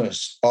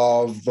business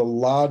of the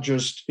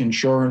largest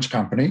insurance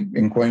company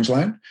in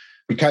Queensland,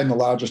 became the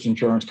largest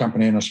insurance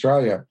company in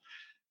Australia.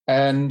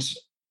 And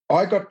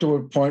I got to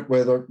a point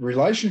where the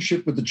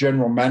relationship with the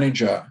general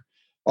manager,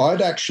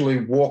 I'd actually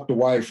walked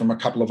away from a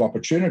couple of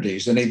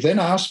opportunities. And he then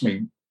asked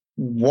me,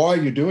 "Why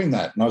are you doing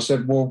that?" And I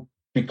said, "Well,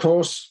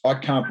 because I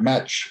can't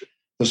match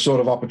the sort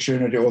of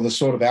opportunity or the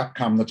sort of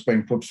outcome that's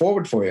being put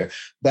forward for you.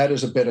 That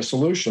is a better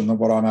solution than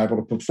what I'm able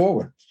to put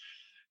forward."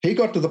 He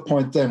got to the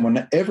point then,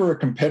 whenever a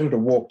competitor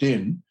walked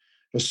in,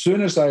 as soon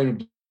as they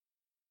would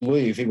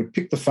leave, he would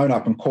pick the phone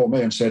up and call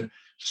me and said,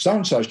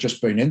 "So-and-so's just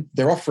been in.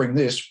 They're offering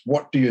this.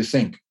 What do you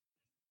think?"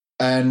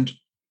 And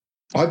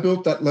I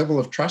built that level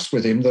of trust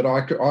with him that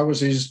I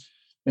was his,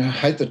 I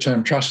hate the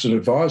term trusted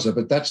advisor,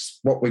 but that's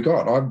what we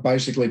got. I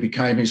basically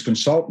became his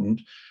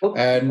consultant,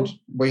 and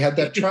we had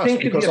that trust.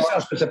 Think of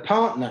yourself as a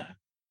partner.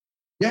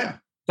 Yeah.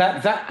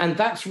 And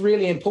that's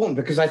really important,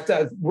 because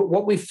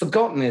what we've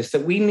forgotten is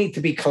that we need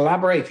to be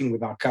collaborating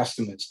with our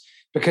customers,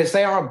 because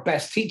they are our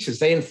best teachers.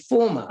 They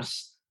inform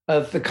us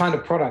of the kind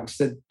of products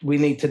that we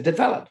need to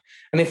develop.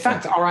 And in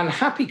fact, our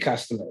unhappy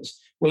customers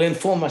will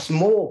inform us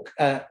more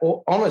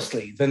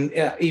honestly than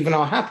even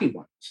our happy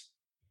ones.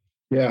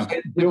 Yeah.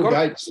 So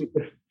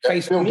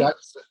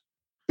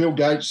Bill Bill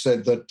Gates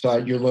said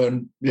that you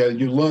learn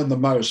the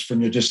most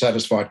from your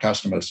dissatisfied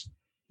customers.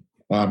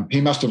 He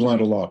must have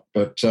learned a lot,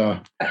 but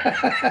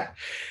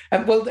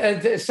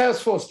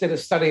Salesforce did a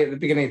study at the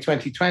beginning of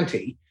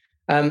 2020,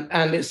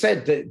 and it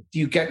said that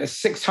you get a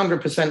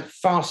 600%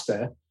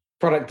 faster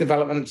product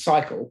development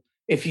cycle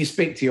if you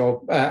speak to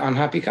your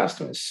unhappy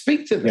customers.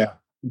 Speak to them. Yeah.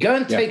 Go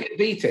and take a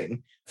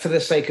beating for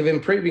the sake of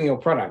improving your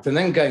product, and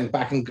then going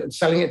back and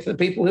selling it to the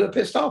people who are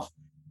pissed off.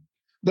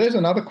 There's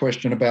another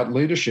question about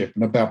leadership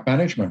and about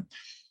management.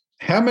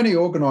 How many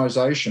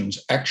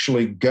organizations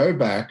actually go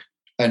back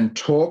and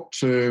talk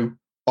to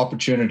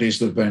opportunities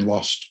that have been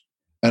lost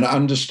and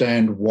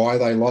understand why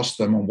they lost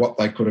them and what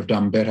they could have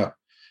done better?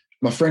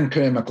 My friend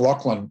Kerr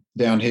McLaughlin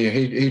down here,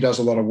 he does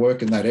a lot of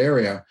work in that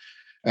area.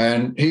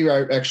 And he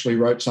actually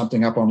wrote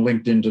something up on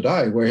LinkedIn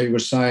today where he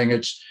was saying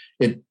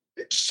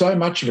so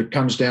much of it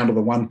comes down to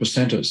the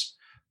 1%ers,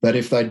 that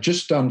if they'd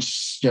just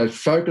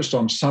focused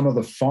on some of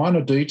the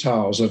finer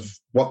details of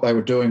what they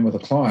were doing with a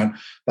client,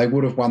 they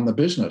would have won the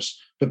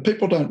business. But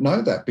people don't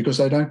know that because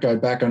they don't go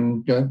back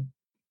and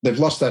they've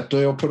lost that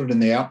deal, put it in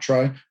the out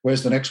tray.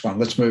 Where's the next one?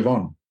 Let's move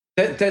on.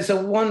 There's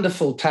a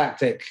wonderful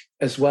tactic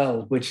as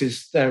well, which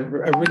is a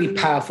really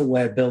powerful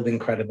way of building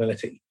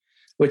credibility,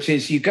 which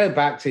is you go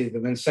back to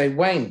them and say,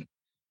 Wayne,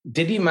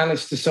 did you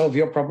manage to solve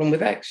your problem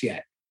with X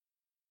yet?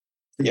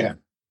 Yeah.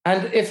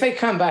 And if they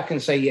come back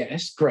and say,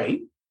 yes,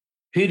 great.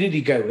 Who did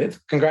you go with?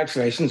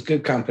 Congratulations,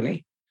 good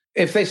company.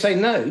 If they say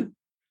no,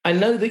 I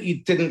know that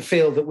you didn't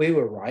feel that we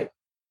were right,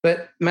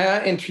 but may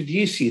I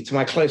introduce you to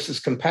my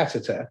closest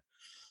competitor?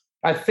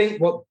 I think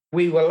what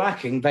we were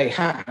lacking, they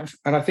have,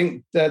 and I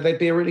think they'd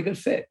be a really good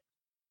fit.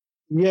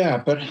 Yeah,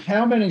 but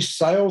how many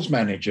sales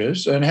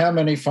managers and how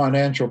many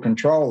financial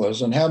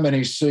controllers and how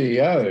many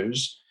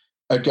CEOs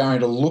are going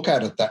to look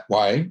at it that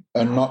way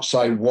and not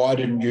say, why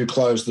didn't you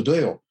close the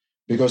deal?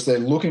 Because they're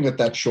looking at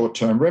that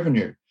short-term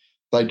revenue.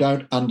 They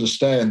don't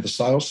understand the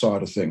sales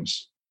side of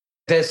things.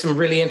 There's some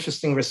really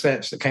interesting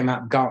research that came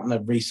out of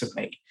Gartner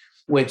recently,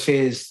 which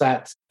is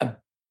that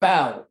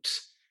about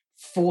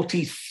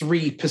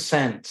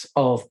 43%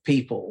 of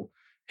people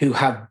who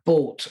have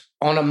bought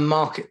on a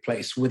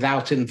marketplace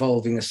without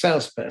involving a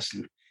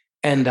salesperson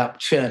end up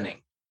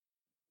churning.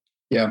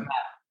 Yeah.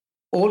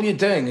 All you're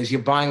doing is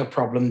you're buying a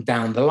problem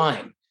down the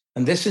line.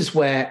 And this is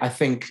where I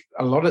think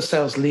a lot of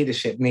sales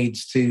leadership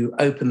needs to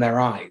open their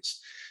eyes,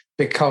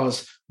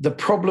 because the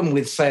problem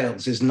with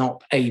sales is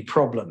not a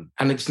problem,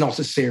 and it's not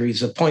a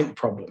series of point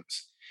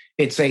problems.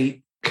 It's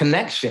a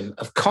connection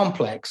of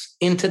complex,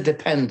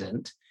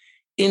 interdependent,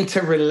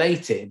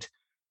 interrelated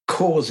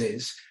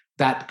causes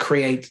that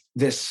create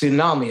this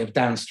tsunami of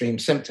downstream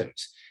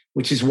symptoms,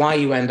 which is why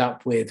you end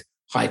up with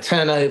high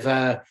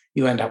turnover,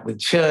 you end up with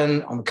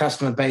churn on the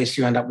customer base,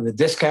 you end up with a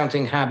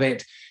discounting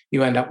habit,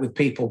 you end up with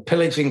people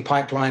pillaging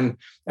pipeline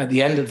at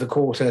the end of the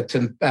quarter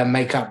to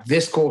make up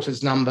this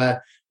quarter's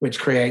number, which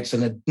creates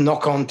a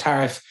knock-on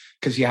tariff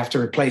because you have to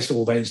replace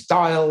all those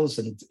dials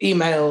and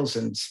emails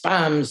and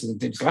spams and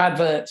digital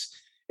adverts.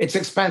 It's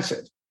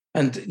expensive.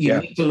 And you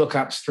need to look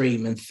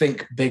upstream and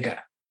think bigger.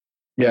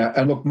 Yeah,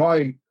 and look,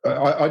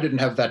 I didn't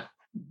have that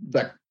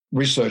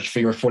research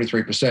figure of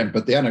 43%,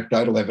 but the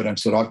anecdotal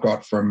evidence that I've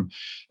got from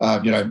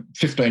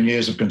 15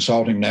 years of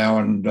consulting now,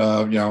 and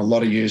a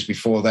lot of years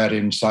before that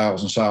in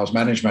sales and sales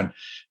management,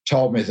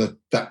 told me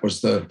that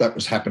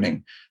was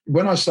happening.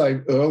 When I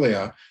say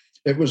earlier,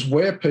 it was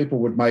where people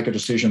would make a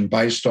decision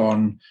based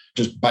on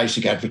just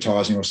basic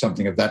advertising or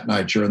something of that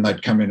nature, and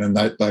they'd come in and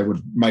they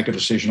would make a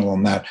decision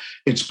on that.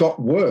 It's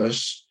got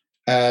worse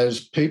as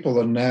people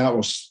are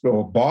now,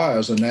 or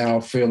buyers are now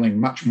feeling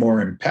much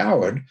more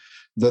empowered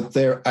that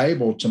they're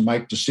able to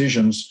make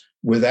decisions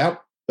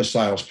without a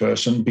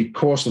salesperson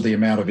because of the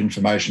amount of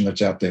information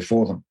that's out there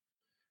for them.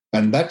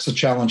 And that's a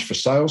challenge for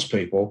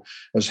salespeople,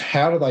 is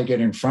how do they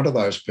get in front of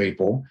those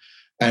people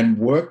and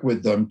work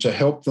with them to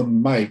help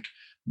them make,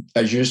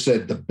 as you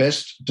said, the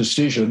best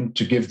decision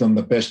to give them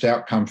the best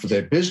outcome for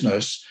their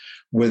business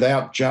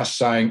without just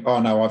saying, oh,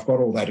 no, I've got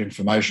all that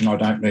information, I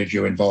don't need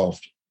you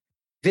involved.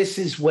 This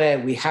is where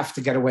we have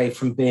to get away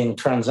from being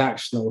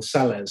transactional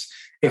sellers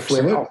if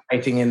Absolutely. We're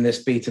operating in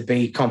this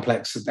B2B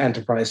complex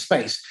enterprise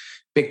space.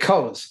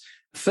 Because,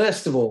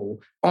 first of all,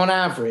 on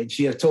average,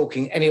 you're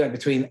talking anywhere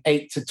between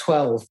 8 to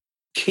 12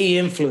 key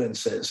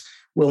influencers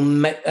will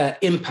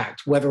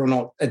impact whether or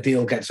not a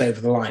deal gets over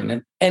the line.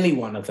 And any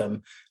one of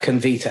them can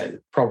veto,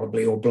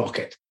 probably, or block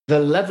it. The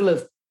level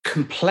of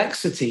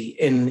complexity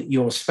in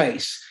your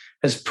space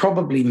has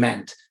probably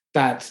meant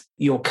that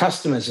your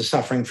customers are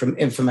suffering from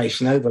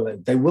information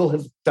overload. They will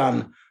have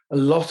done a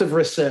lot of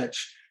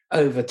research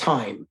over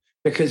time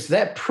because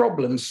their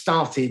problems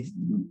started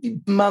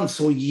months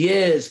or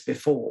years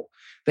before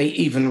they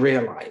even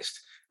realized,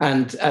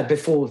 and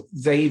before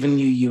they even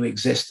knew you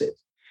existed.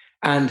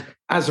 And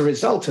as a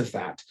result of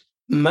that,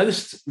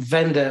 most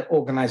vendor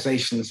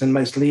organizations and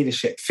most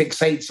leadership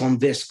fixates on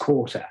this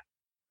quarter.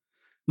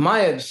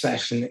 My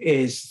obsession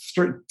is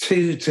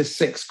 2 to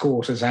 6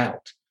 quarters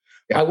out,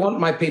 I want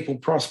my people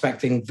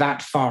prospecting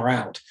that far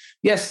out.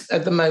 Yes,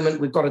 at the moment,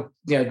 we've got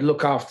to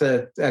look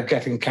after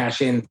getting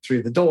cash in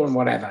through the door and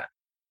whatever.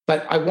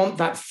 But I want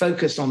that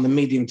focus on the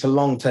medium to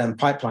long-term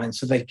pipeline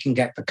so they can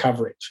get the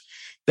coverage.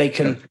 They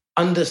can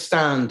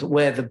understand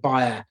where the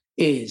buyer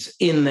is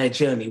in their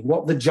journey,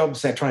 what the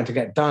jobs they're trying to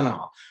get done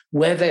are,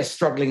 where their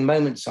struggling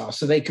moments are,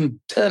 so they can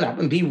turn up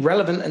and be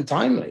relevant and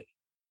timely.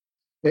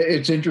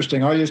 It's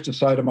interesting. I used to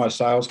say to my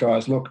sales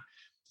guys, look,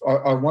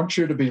 I want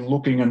you to be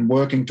looking and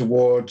working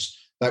towards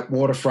that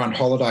waterfront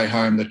holiday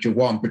home that you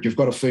want, but you've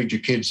got to feed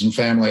your kids and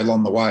family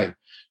along the way.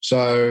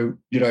 So,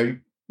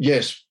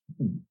 yes,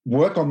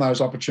 work on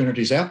those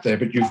opportunities out there,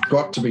 but you've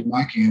got to be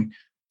making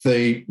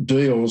the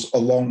deals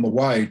along the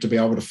way to be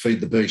able to feed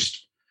the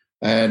beast.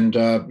 And,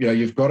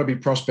 you've got to be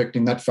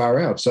prospecting that far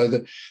out. So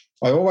that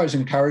I always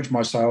encourage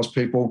my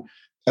salespeople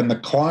and the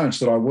clients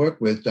that I work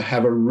with to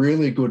have a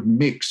really good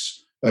mix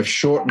of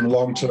short and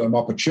long-term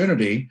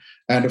opportunity.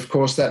 And of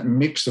course, that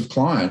mix of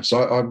clients.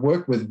 I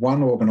worked with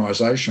one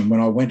organisation.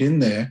 When I went in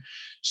there,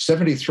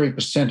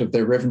 73% of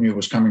their revenue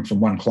was coming from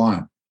one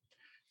client.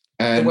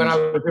 And when I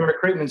was in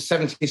recruitment,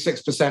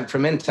 76%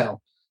 from Intel.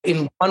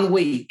 In 1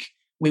 week,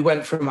 we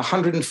went from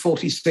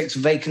 146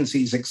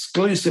 vacancies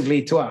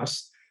exclusively to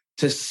us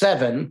to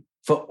 7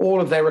 for all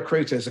of their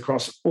recruiters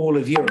across all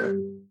of Europe.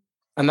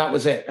 And that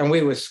was it. And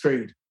we were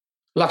screwed.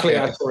 Luckily,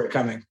 I saw it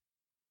coming.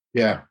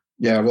 Yeah.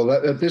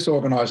 Well, this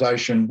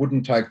organisation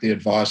wouldn't take the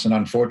advice, and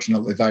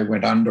unfortunately, they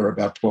went under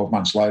about 12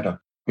 months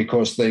later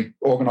because the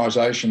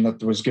organisation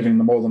that was giving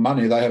them all the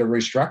money, they had to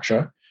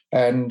restructure,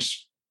 and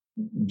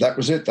that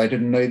was it. They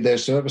didn't need their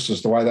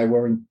services the way they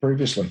were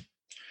previously.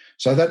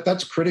 So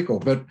that's critical.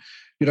 But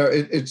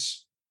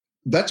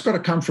that's got to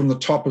come from the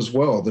top as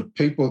well.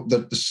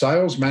 That the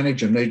sales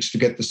manager needs to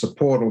get the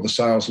support, or the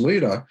sales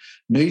leader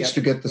needs to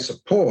get the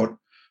support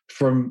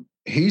from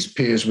his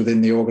peers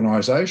within the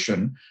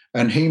organisation,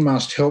 and he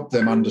must help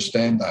them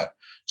understand that.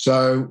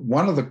 So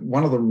one of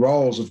the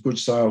roles of good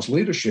sales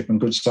leadership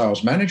and good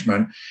sales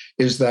management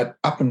is that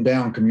up and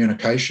down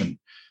communication.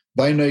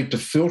 They need to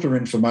filter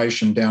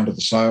information down to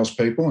the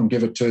salespeople and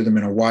give it to them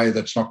in a way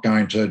that's not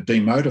going to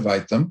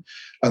demotivate them.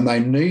 And they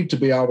need to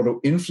be able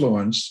to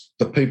influence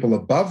the people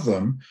above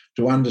them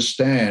to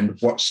understand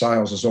what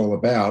sales is all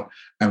about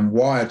and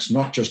why it's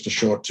not just a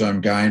short-term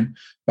gain,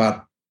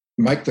 but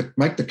make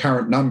the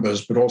current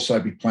numbers, but also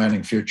be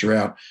planning future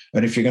out.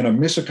 And if you're going to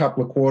miss a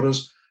couple of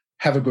quarters,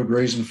 have a good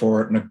reason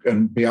for it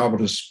and be able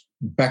to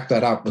back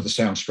that up with a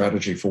sound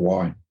strategy for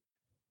why.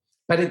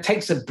 But it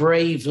takes a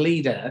brave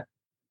leader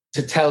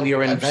to tell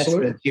your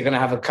investors you're going to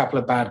have a couple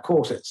of bad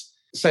quarters.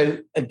 So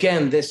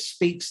again, this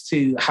speaks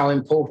to how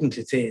important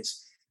it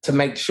is to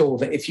make sure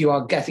that if you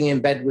are getting in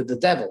bed with the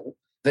devil,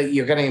 that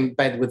you're getting in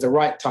bed with the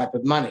right type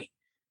of money.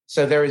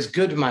 So there is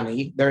good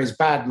money, there is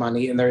bad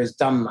money, and there is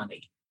dumb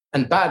money.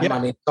 And bad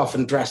money is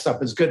often dressed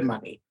up as good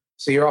money.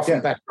 So you're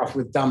often better off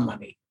with dumb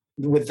money.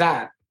 With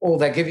that, all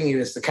they're giving you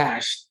is the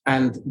cash.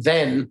 And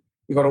then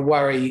you've got to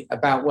worry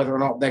about whether or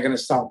not they're going to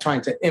start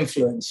trying to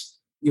influence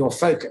your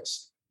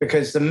focus.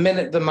 Because the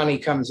minute the money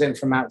comes in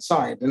from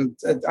outside, and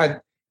I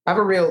have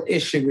a real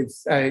issue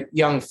with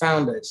young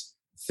founders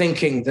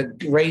thinking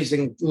that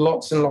raising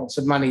lots and lots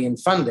of money in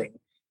funding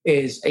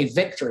is a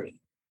victory.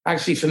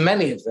 Actually, for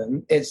many of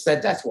them, it's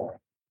their death warrant.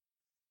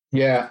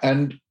 Yeah,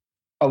 and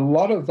a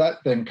lot of that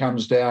then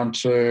comes down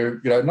to,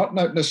 not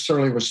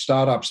necessarily with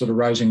startups that are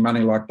raising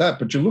money like that,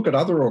 but you look at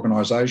other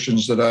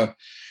organizations that are,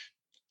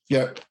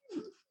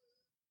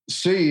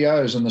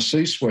 CEOs and the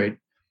C-suite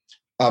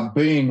are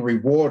being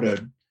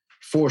rewarded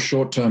for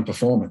short-term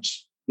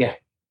performance. Yeah.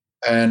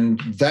 And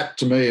that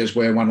to me is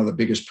where one of the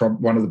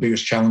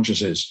biggest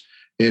challenges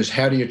is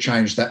how do you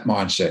change that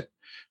mindset?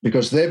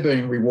 Because they're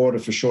being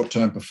rewarded for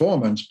short-term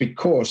performance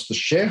because the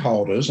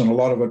shareholders, and a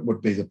lot of it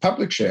would be the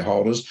public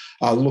shareholders,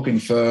 are looking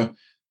for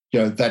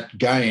that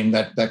gain,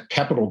 that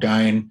capital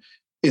gain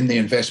in the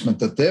investment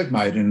that they've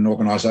made in an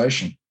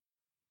organisation.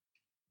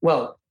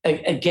 Well,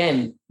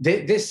 again,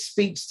 this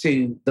speaks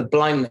to the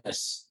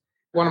blindness.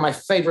 One of my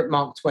favourite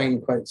Mark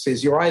Twain quotes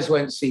is, "Your eyes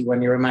won't see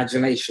when your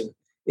imagination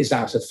is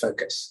out of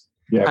focus."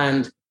 Yeah.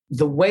 And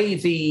the way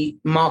the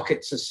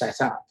markets are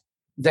set up,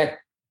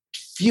 they're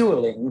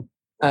fueling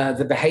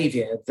the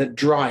behaviour that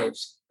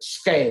drives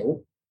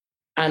scale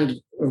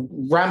and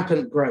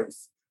rampant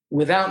growth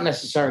without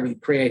necessarily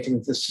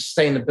creating the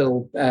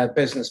sustainable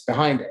business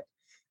behind it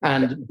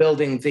and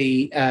building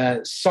the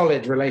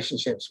solid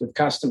relationships with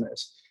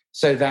customers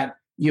so that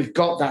you've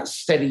got that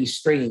steady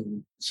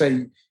stream.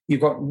 So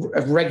you've got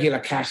a regular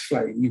cash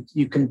flow.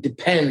 You can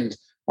depend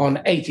on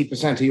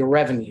 80% of your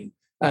revenue.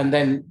 And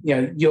then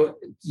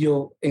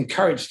you're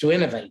encouraged to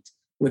innovate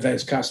with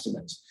those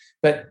customers.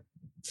 But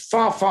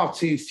far, far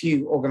too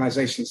few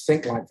organizations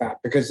think like that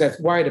because they're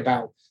worried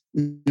about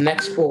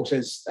next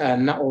quarter's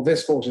or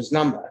this quarter's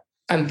number.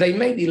 And they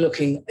may be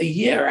looking a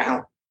year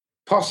out,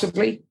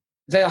 possibly.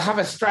 They'll have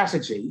a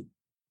strategy,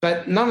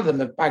 but none of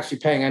them are actually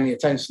paying any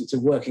attention to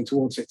working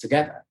towards it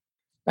together.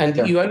 And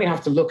you only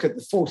have to look at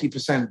the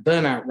 40%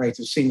 burnout rate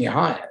of senior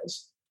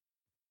hires.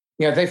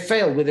 They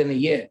fail within a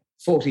year.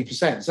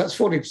 40%. So that's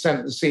 40%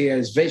 of the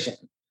CEO's vision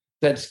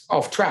that's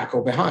off track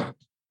or behind.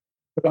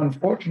 But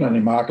unfortunately,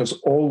 Marcus,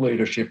 all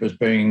leadership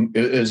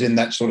is in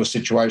that sort of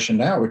situation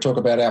now. We talk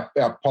about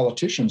our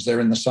politicians; they're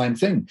in the same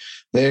thing.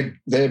 They're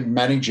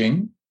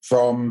managing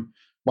from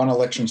one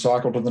election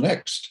cycle to the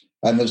next,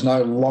 and there's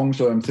no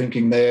long-term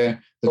thinking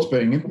there that's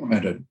being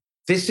implemented.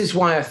 This is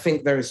why I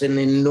think there is an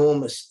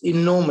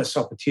enormous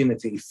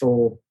opportunity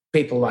for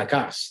people like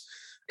us,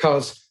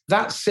 because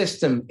that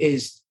system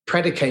is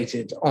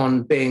predicated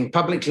on being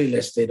publicly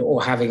listed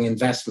or having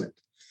investment.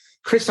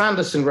 Chris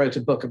Anderson wrote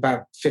a book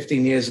about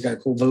 15 years ago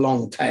called The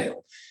Long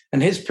Tail.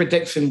 And his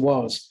prediction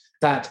was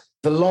that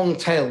the long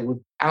tail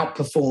would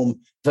outperform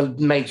the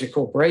major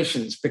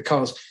corporations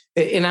because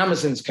in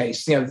Amazon's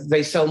case,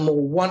 they sell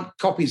more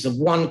copies of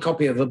one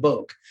copy of a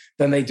book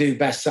than they do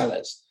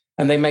bestsellers.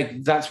 And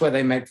that's where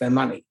they make their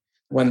money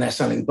when they're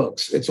selling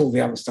books. It's all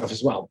the other stuff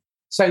as well.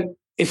 So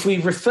if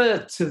we refer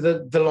to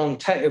the long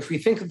tail, if we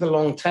think of the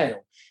long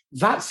tail,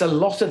 that's a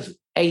lot of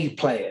A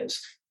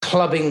players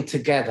clubbing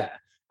together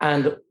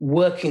and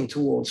working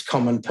towards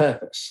common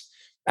purpose.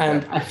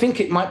 And I think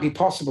it might be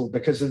possible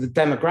because of the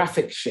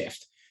demographic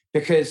shift,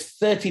 because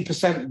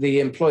 30% of the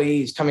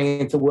employees coming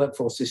into the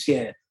workforce this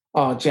year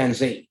are Gen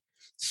Z.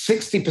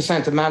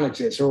 60% of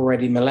managers are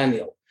already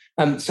millennial.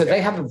 So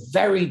they have a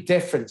very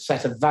different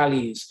set of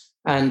values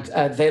and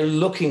they're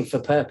looking for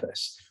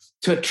purpose.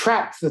 To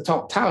attract the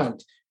top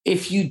talent,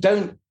 if you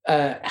don't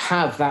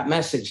have that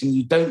message and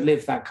you don't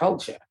live that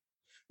culture,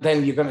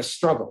 then you're going to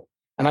struggle.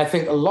 And I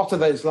think a lot of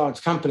those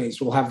large companies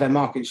will have their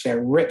market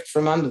share ripped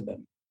from under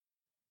them.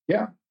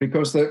 Yeah,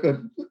 because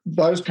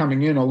those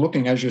coming in are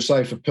looking, as you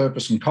say, for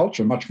purpose and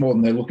culture much more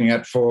than they're looking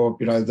at for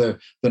the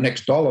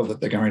next dollar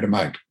that they're going to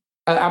make.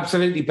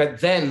 Absolutely,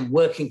 but then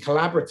working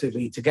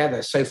collaboratively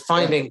together. So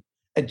finding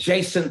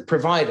adjacent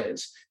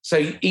providers.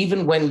 So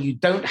even when you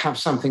don't have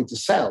something to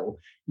sell,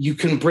 you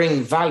can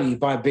bring value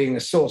by being a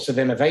source of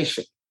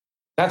innovation.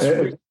 That's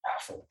really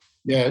powerful.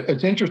 Yeah,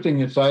 it's interesting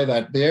you say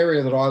that. The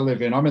area that I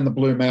live in, I'm in the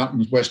Blue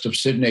Mountains west of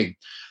Sydney,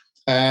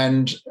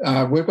 and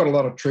we've got a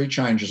lot of tree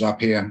changes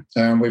up here.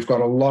 We've got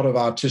a lot of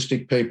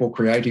artistic people,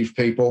 creative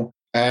people,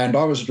 and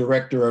I was a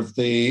director of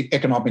the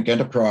economic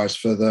enterprise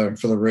for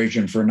the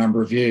region for a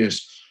number of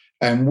years.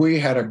 And we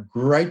had a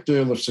great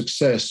deal of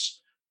success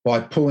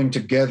by pulling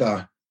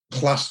together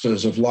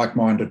clusters of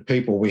like-minded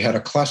people. We had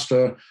a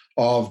cluster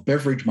of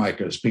beverage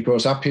makers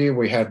because up here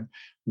we had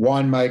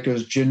wine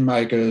makers, gin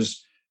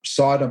makers,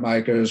 cider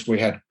makers, we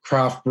had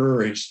craft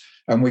breweries,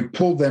 and we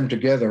pulled them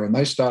together and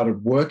they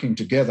started working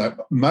together,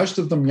 most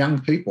of them young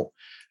people.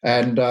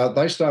 And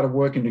they started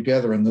working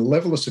together and the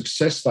level of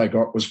success they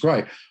got was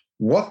great.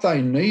 What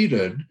they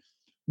needed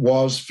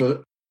was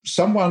for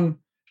someone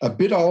a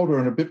bit older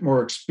and a bit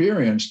more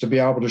experienced to be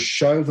able to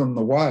show them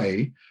the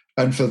way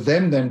and for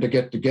them then to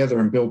get together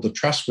and build the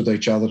trust with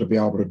each other to be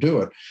able to do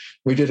it.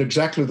 We did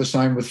exactly the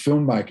same with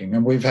filmmaking,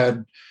 and we've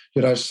had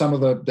some of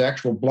the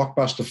actual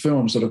blockbuster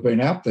films that have been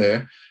out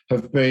there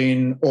have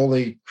been all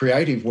the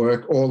creative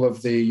work, all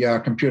of the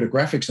computer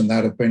graphics and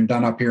that have been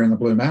done up here in the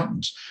Blue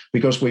Mountains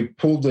because we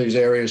pulled these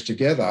areas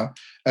together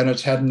and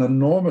it's had an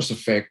enormous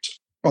effect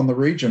on the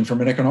region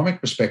from an economic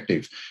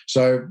perspective.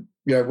 So,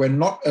 we're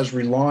not as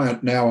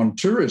reliant now on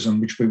tourism,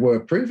 which we were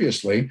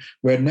previously.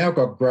 We've now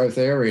got growth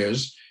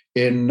areas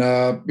in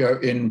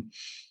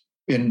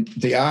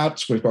the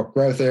arts, we've got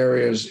growth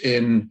areas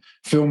in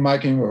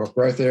filmmaking, we've got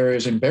growth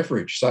areas in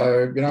beverage.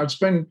 So, it's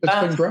been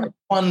great.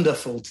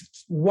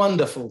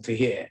 Wonderful to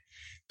hear.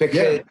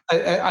 Because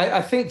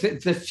I think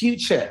that the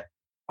future,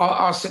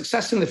 our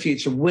success in the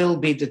future will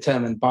be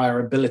determined by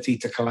our ability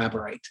to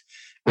collaborate.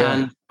 Yeah.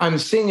 And I'm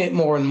seeing it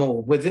more and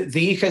more with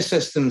the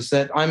ecosystems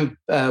that I'm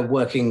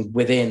working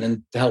within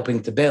and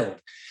helping to build.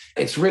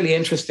 It's really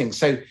interesting.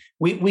 So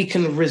we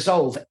can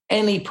resolve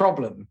any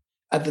problem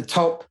at the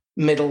top,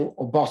 middle,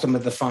 or bottom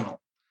of the funnel.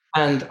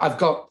 And I've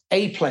got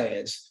A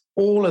players,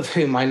 all of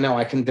whom I know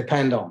I can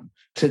depend on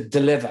to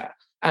deliver.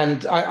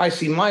 And I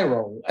see my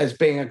role as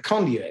being a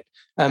conduit.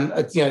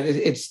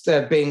 It's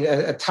being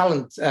a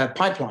talent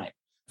pipeline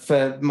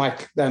for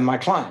my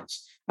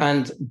clients.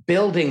 And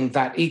building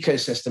that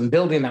ecosystem,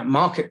 building that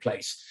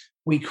marketplace,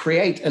 we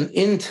create an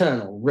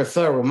internal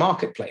referral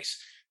marketplace.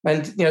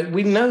 And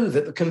we know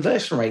that the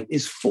conversion rate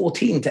is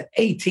 14 to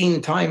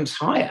 18 times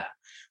higher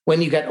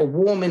when you get a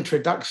warm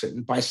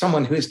introduction by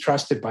someone who is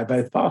trusted by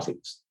both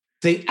parties.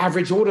 The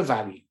average order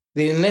value,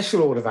 the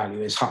initial order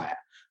value is higher.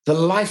 The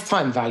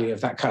lifetime value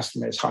of that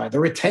customer is higher. The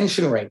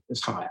retention rate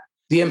is higher.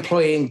 The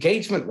employee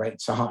engagement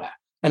rates are higher.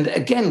 And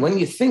again, when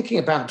you're thinking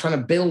about trying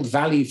to build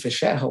value for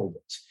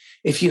shareholders,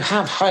 if you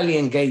have highly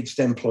engaged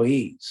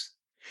employees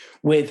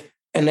with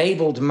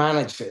enabled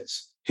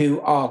managers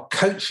who are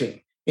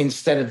coaching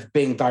instead of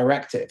being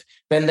directive,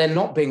 then they're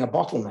not being a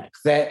bottleneck.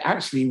 They're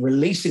actually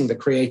releasing the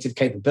creative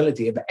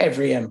capability of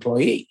every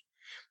employee.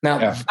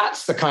 Now,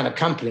 that's the kind of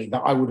company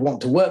that I would want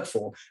to work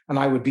for, and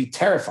I would be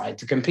terrified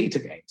to compete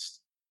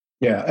against.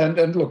 Yeah,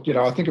 and look,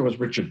 I think it was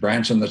Richard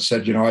Branson that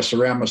said, I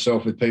surround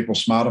myself with people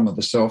smarter than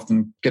myself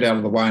and get out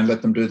of the way and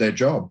let them do their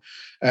job.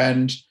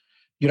 And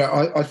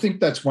I think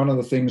that's one of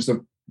the things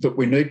that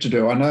we need to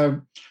do. I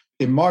know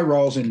in my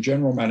roles in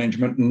general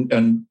management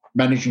and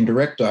managing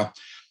director,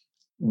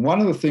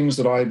 one of the things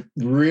that I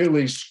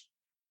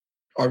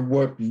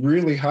worked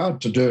really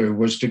hard to do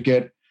was to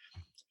get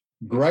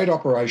great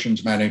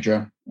operations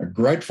manager, a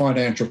great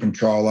financial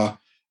controller,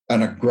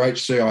 and a great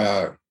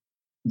CIO.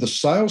 The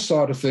sales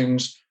side of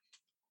things,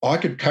 I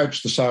could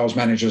coach the sales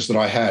managers that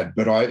I had,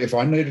 but if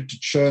I needed to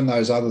churn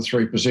those other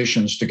three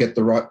positions to get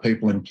the right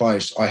people in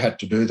place, I had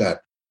to do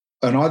that.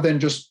 And I then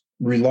just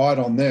relied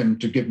on them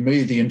to give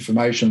me the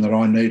information that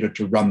I needed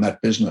to run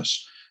that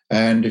business.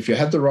 And if you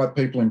had the right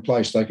people in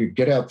place, they could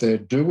get out there,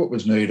 do what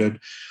was needed.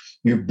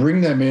 You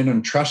bring them in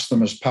and trust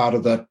them as part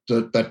of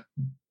that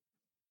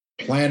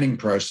planning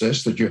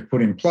process that you've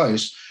put in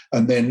place,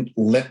 and then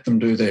let them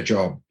do their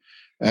job.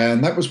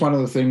 And that was one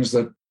of the things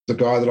that the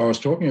guy that I was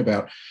talking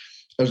about,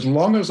 as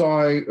long as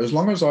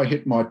I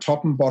hit my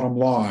top and bottom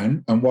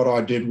line and what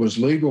I did was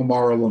legal,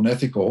 moral, and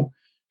ethical,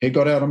 he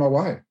got out of my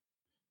way.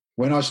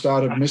 When I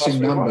started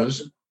missing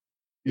numbers,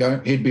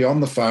 he'd be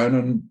on the phone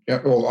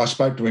and, well, I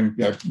spoke to him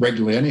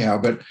regularly anyhow,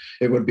 but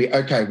it would be,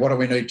 okay, what do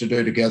we need to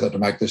do together to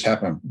make this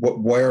happen?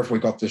 Where have we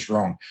got this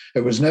wrong?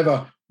 It was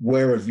never,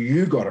 where have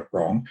you got it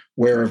wrong?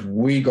 Where have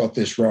we got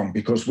this wrong?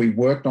 Because we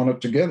worked on it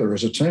together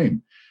as a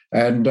team.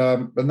 And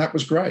that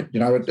was great. You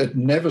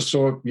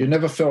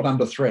never felt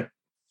under threat.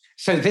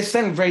 So this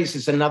then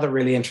raises another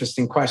really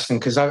interesting question,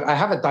 because I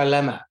have a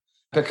dilemma,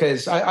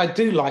 because I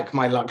do like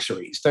my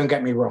luxuries, don't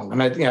get me wrong.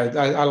 And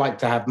I like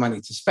to have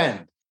money to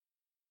spend.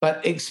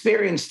 But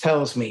experience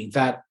tells me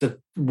that the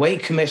way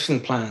commission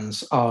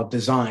plans are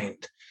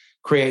designed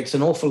creates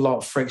an awful lot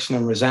of friction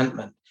and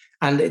resentment,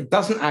 and it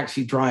doesn't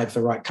actually drive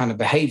the right kind of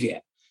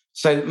behavior.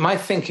 So my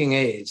thinking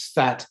is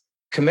that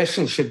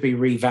commission should be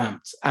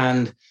revamped,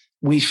 and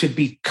we should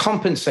be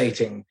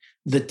compensating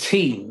the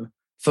team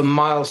for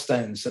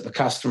milestones that the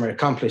customer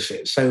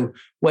accomplishes. So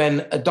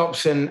when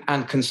adoption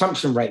and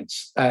consumption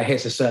rates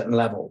hit a certain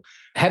level,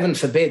 heaven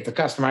forbid the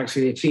customer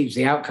actually achieves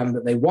the outcome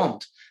that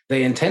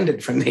they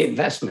intended from the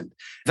investment.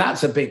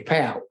 That's a big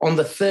payout. On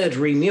the third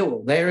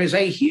renewal, there is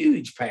a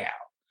huge payout,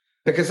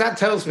 because that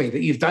tells me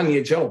that you've done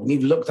your job and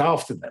you've looked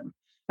after them.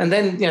 And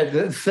then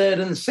the third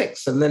and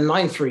sixth and the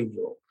ninth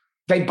renewal,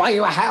 they buy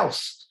you a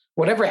house,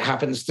 whatever it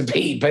happens to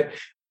be. But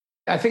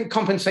I think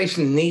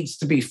compensation needs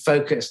to be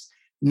focused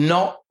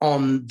not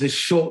on the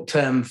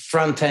short-term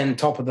front end,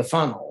 top of the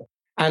funnel.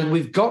 And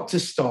we've got to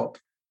stop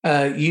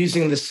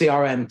using the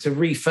CRM to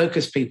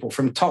refocus people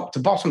from top to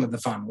bottom of the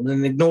funnel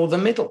and ignore the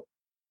middle.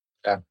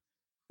 Yeah.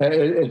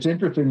 It's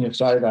interesting you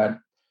say that.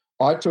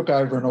 I took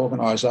over an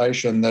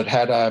organization that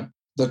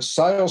that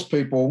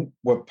salespeople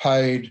were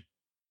paid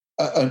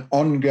an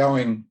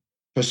ongoing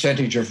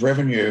percentage of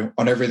revenue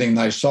on everything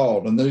they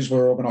sold. And these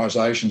were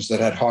organizations that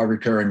had high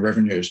recurring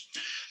revenues.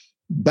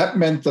 That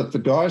meant that the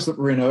guys that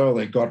were in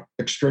early got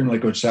extremely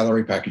good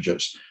salary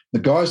packages. The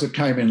guys that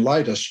came in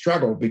later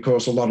struggled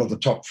because a lot of the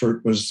top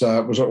fruit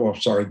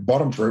the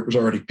bottom fruit was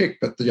already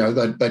picked, but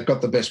they'd got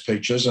the best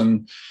peaches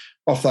and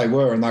off they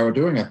were, and they were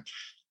doing it.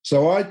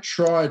 So I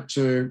tried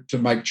to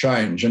make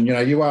change. And,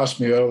 you asked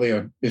me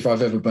earlier if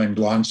I've ever been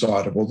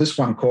blindsided. Well, this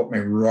one caught me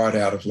right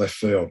out of left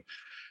field.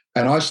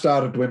 And I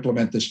started to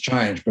implement this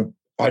change, but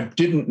I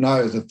didn't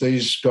know that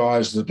these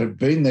guys that had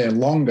been there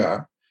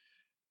longer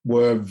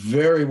were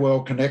very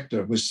well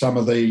connected with some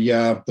of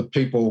the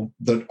people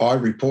that I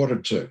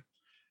reported to.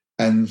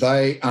 And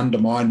they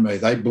undermined me.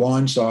 They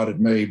blindsided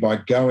me by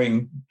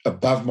going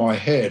above my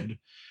head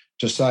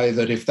to say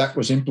that if that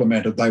was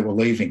implemented, they were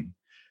leaving.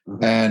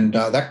 Mm-hmm. And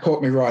that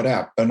caught me right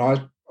out. And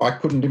I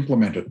couldn't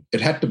implement it. It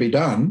had to be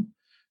done,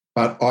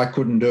 but I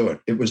couldn't do it.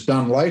 It was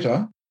done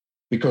later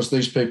because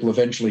these people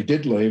eventually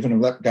did leave,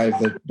 and that gave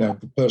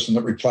the person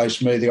that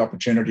replaced me the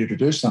opportunity to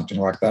do something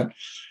like that.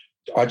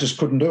 I just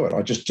couldn't do it.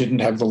 I just didn't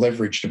have the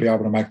leverage to be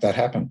able to make that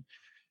happen.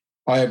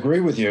 I agree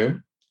with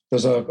you.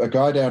 There's a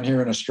guy down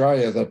here in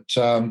Australia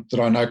that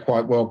I know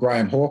quite well,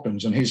 Graham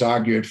Hawkins, and he's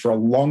argued for a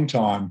long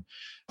time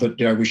that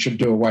we should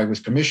do away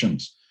with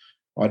commissions.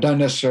 I don't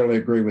necessarily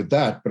agree with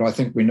that, but I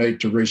think we need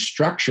to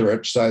restructure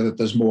it so that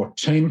there's more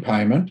team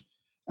payment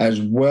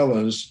as well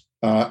as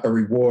a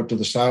reward to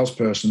the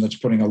salesperson that's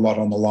putting a lot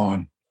on the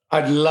line.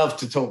 I'd love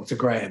to talk to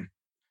Graham.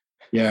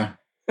 Yeah.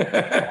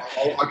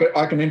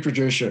 I can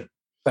introduce you.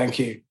 Thank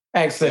you.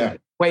 Excellent. Yeah.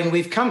 Wayne,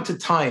 we've come to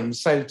time.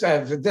 So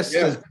this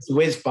is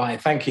whizzed by.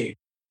 Thank you.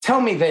 Tell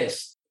me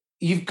this.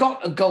 You've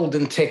got a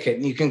golden ticket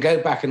and you can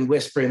go back and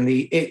whisper in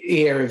the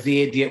ear of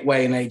the idiot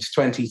Wayne, age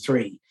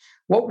 23.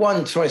 What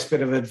one choice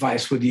bit of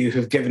advice would you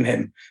have given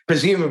him?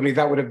 Presumably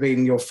that would have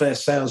been your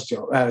first sales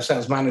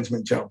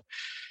management job.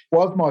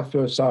 Was my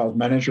first sales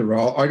manager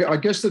role. I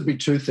guess there'd be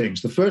two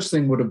things. The first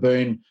thing would have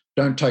been,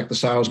 don't take the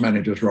sales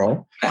manager's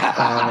role.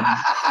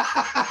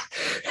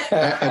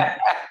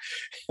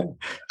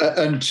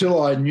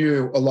 Until I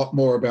knew a lot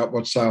more about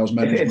what sales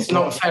management was. It's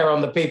not fair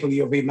on the people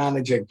you'll be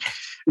managing.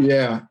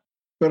 Yeah.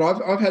 But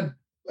I've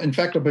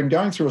been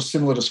going through a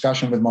similar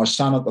discussion with my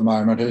son at the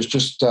moment, who's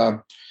just,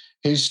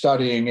 he's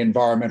studying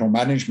environmental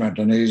management,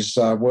 and he's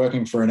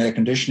working for an air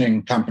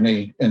conditioning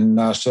company in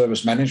a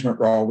service management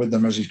role with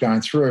them as he's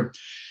going through.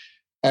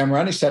 And we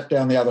only sat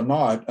down the other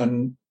night,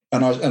 and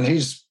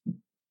he's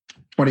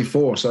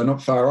 24, so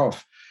not far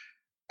off.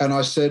 And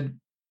I said,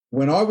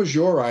 when I was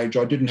your age,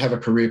 I didn't have a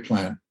career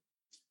plan.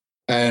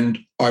 And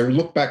I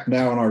look back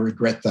now and I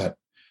regret that.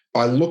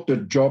 I looked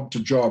at job to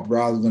job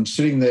rather than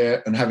sitting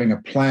there and having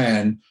a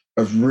plan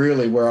of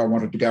really where I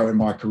wanted to go in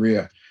my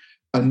career.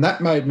 And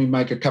that made me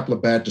make a couple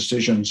of bad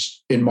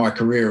decisions in my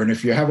career. And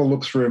if you have a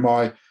look through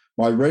my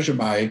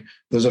resume,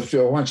 there's a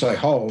few, I won't say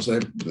holes,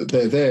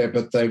 they're there,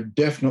 but they're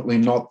definitely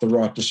not the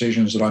right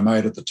decisions that I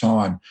made at the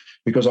time,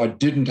 because I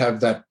didn't have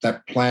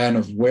that plan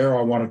of where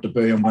I wanted to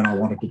be and when I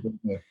wanted to be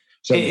there.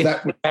 So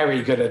that would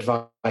very good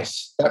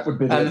advice. That would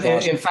be the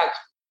advice. In fact,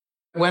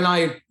 when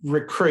I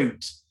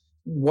recruit,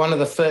 one of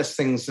the first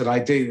things that I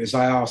do is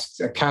I ask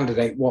a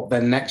candidate what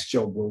their next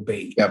job will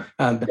be.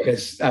 Yep.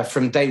 Because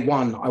from day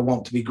one, I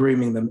want to be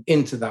grooming them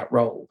into that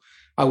role.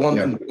 I want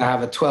them to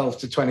have a 12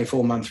 to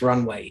 24 month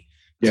runway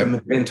to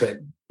move into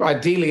it.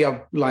 Ideally,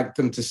 I'd like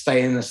them to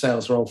stay in the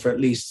sales role for at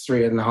least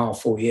 3.5,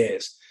 4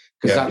 years,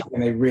 because that's when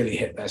they really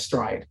hit their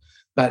stride.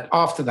 But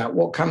after that,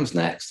 what comes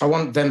next? I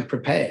want them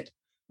prepared.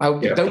 I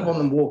don't want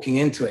them walking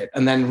into it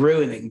and then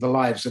ruining the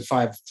lives of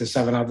 5 to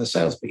 7 other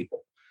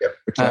salespeople. Yep,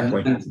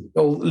 exactly. And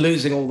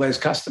losing all those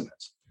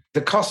customers.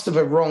 The cost of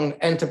a wrong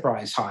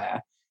enterprise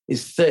hire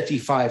is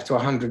 35 to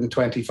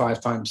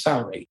 125 times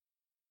salary.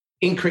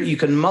 You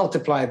can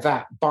multiply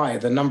that by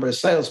the number of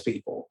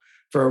salespeople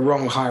for a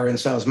wrong hire in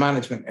sales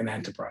management in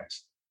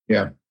enterprise.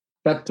 Yeah,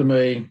 that to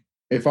me,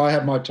 if I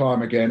had my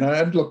time again,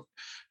 and look,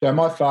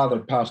 my father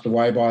had passed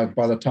away by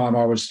the time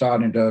I was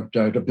starting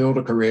to build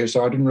a career,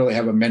 so I didn't really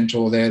have a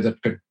mentor there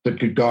that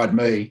could guide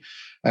me.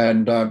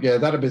 And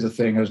that'd be the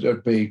thing.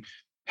 It'd be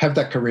have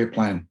that career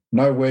plan,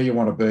 know where you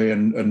want to be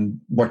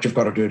and what you've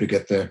got to do to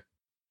get there.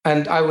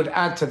 And I would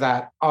add to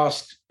that,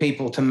 ask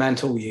people to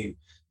mentor you.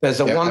 There's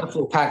a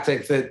wonderful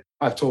tactic that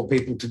I've taught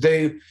people to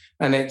do,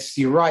 and it's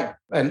you write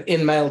an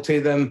email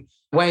to them.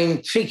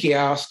 Wayne, cheeky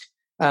ask,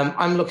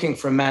 I'm looking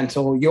for a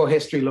mentor. Your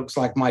history looks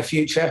like my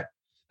future.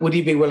 Would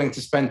you be willing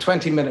to spend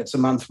 20 minutes a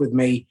month with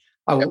me?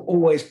 I will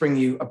always bring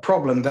you a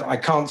problem that I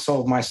can't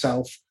solve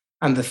myself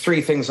and the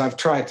 3 things I've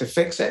tried to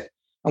fix it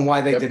and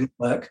why they didn't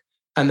work.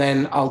 And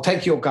then I'll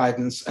take your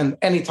guidance. And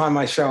anytime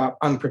I show up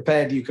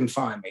unprepared, you can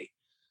fire me.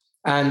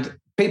 And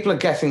people are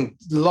getting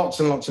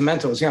lots and lots of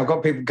mentors. I've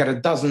got people get a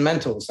dozen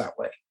mentors that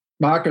way.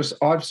 Marcus,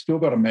 I've still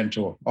got a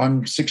mentor.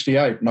 I'm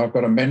 68 and I've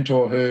got a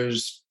mentor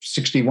who's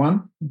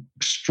 61,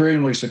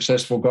 extremely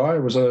successful guy.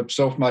 He was a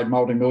self-made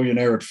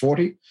multimillionaire at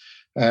 40.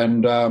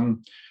 And I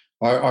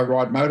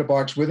ride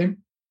motorbikes with him.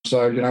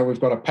 So,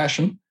 we've got a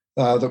passion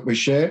that we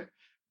share.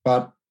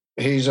 But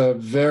he's a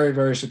very,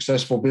 very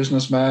successful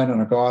businessman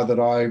and a guy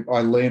that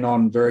I lean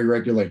on very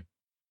regularly.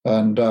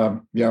 And,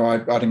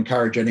 I'd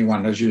encourage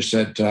anyone, as you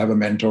said, to have a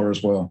mentor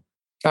as well.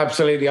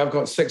 Absolutely. I've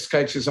got 6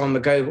 coaches on the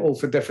go, all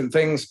for different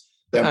things,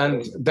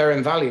 and they're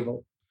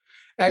invaluable.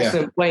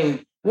 Excellent. Yeah.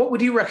 Wayne, what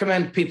would you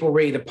recommend people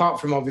read apart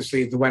from,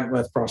 obviously, the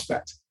Wentworth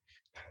Prospect?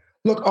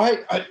 Look,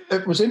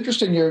 it was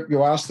interesting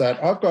you asked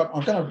that. I'm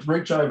going to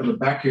reach over the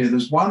back here.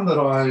 There's one that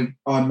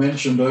I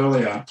mentioned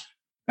earlier,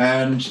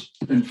 and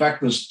in fact,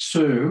 there's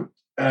 2.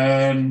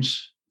 And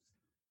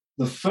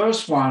the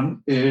first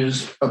one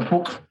is a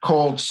book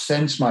called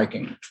Sense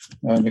Making.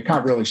 And you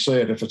can't really see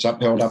it if it's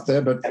held up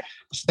there, but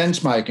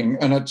Sense Making.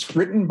 And it's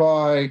written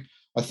by,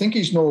 I think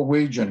he's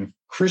Norwegian,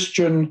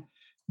 Christian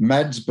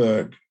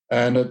Madsberg.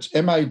 And it's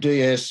Madsbjerg.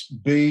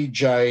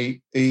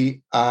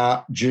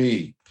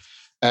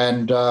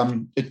 And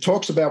it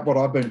talks about what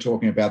I've been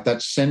talking about,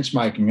 that sense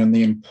making and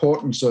the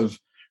importance of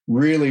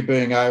really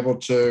being able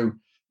to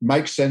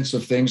make sense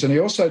of things. And he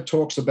also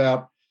talks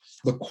about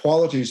the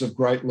qualities of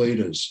great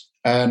leaders.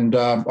 And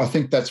I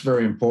think that's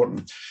very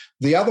important.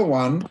 The other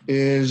one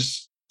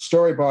is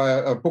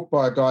a book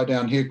by a guy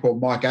down here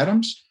called Mike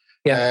Adams.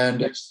 Yeah.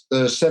 And it's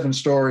the 7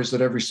 stories that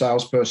every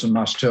salesperson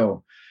must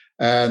tell.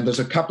 And there's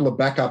a couple of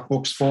backup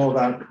books for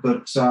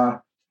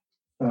that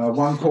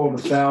one called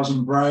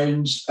 1,000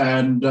 Brains,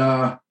 and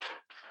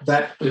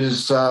that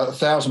is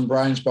 1,000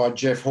 Brains by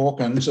Jeff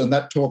Hawkins, and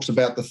that talks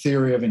about the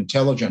theory of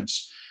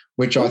intelligence,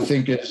 which I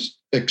think is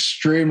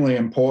extremely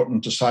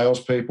important to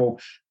salespeople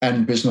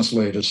and business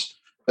leaders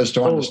as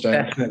to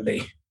understand.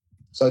 Definitely.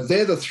 So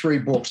they're the 3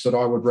 books that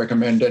I would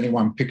recommend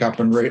anyone pick up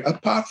and read,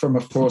 apart from,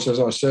 of course, as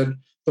I said,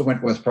 the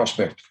Wentworth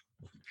Prospect.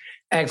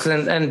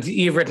 Excellent. And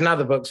you've written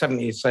other books, haven't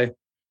you? So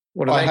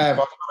what are they? I've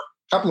got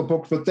a couple of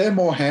books, but they're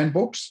more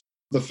handbooks.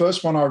 The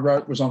first one I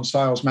wrote was on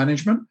sales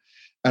management,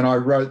 and I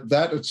wrote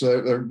that. It's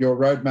your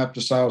roadmap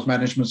to sales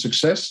management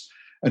success,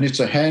 and it's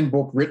a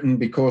handbook written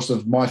because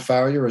of my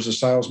failure as a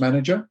sales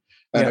manager,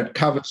 and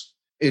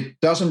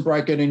it doesn't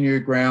break any new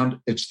ground.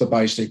 It's the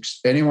basics.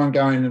 Anyone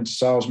going into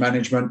sales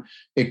management,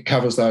 it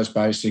covers those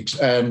basics.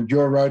 And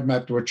your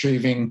roadmap to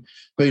achieving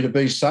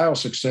B2B sales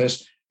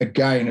success,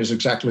 again, is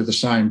exactly the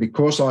same,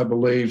 because I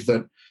believe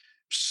that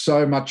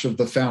so much of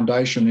the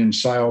foundation in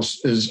sales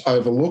is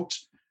overlooked.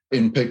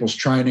 in people's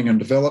training and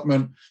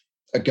development.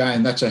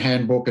 Again, that's a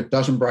handbook. It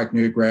doesn't break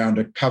new ground.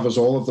 It covers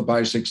all of the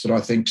basics that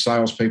I think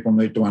salespeople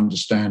need to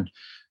understand.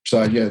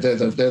 So, yeah, they're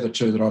the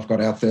two that I've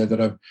got out there that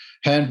are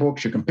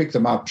handbooks. You can pick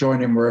them up,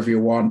 join in wherever you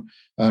want,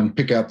 and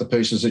pick out the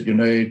pieces that you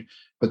need.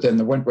 But then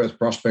the Wentworth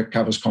Prospect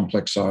covers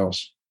complex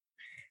sales.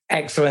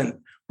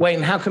 Excellent.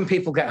 Wayne, how can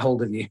people get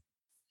hold of you?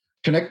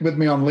 Connect with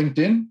me on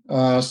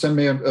LinkedIn. Send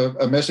me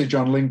a message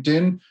on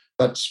LinkedIn.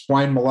 That's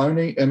Wayne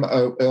Maloney,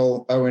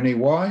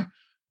 Moloney.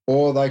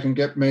 Or they can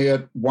get me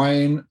at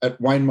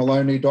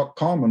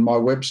wayne@waynemaloney.com, and my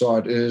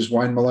website is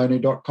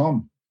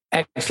waynemaloney.com.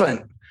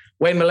 Excellent.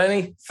 Wayne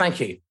Maloney, thank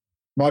you.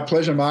 My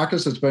pleasure,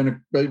 Marcus. It's been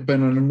an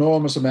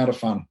enormous amount of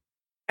fun.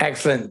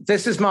 Excellent.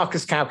 This is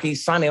Marcus Kauke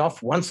signing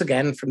off once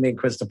again from the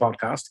Inquisitor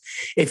Podcast.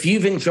 If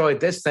you've enjoyed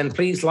this, then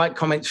please like,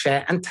 comment,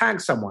 share, and tag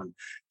someone.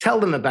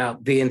 Tell them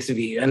about the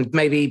interview and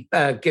maybe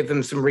give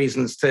them some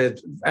reasons to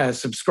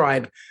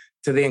subscribe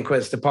to the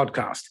Inquisitor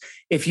Podcast.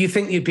 If you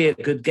think you'd be a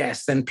good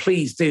guest, then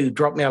please do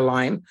drop me a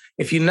line.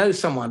 If you know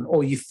someone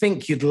or you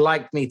think you'd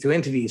like me to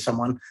interview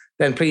someone,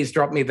 then please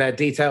drop me their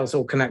details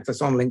or connect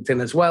us on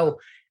LinkedIn as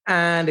well.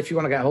 And if you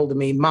want to get hold of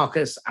me,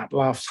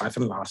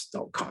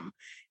 Marcus@laughs-last.com.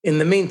 In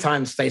the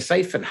meantime, stay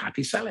safe and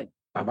happy selling.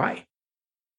 Bye-bye.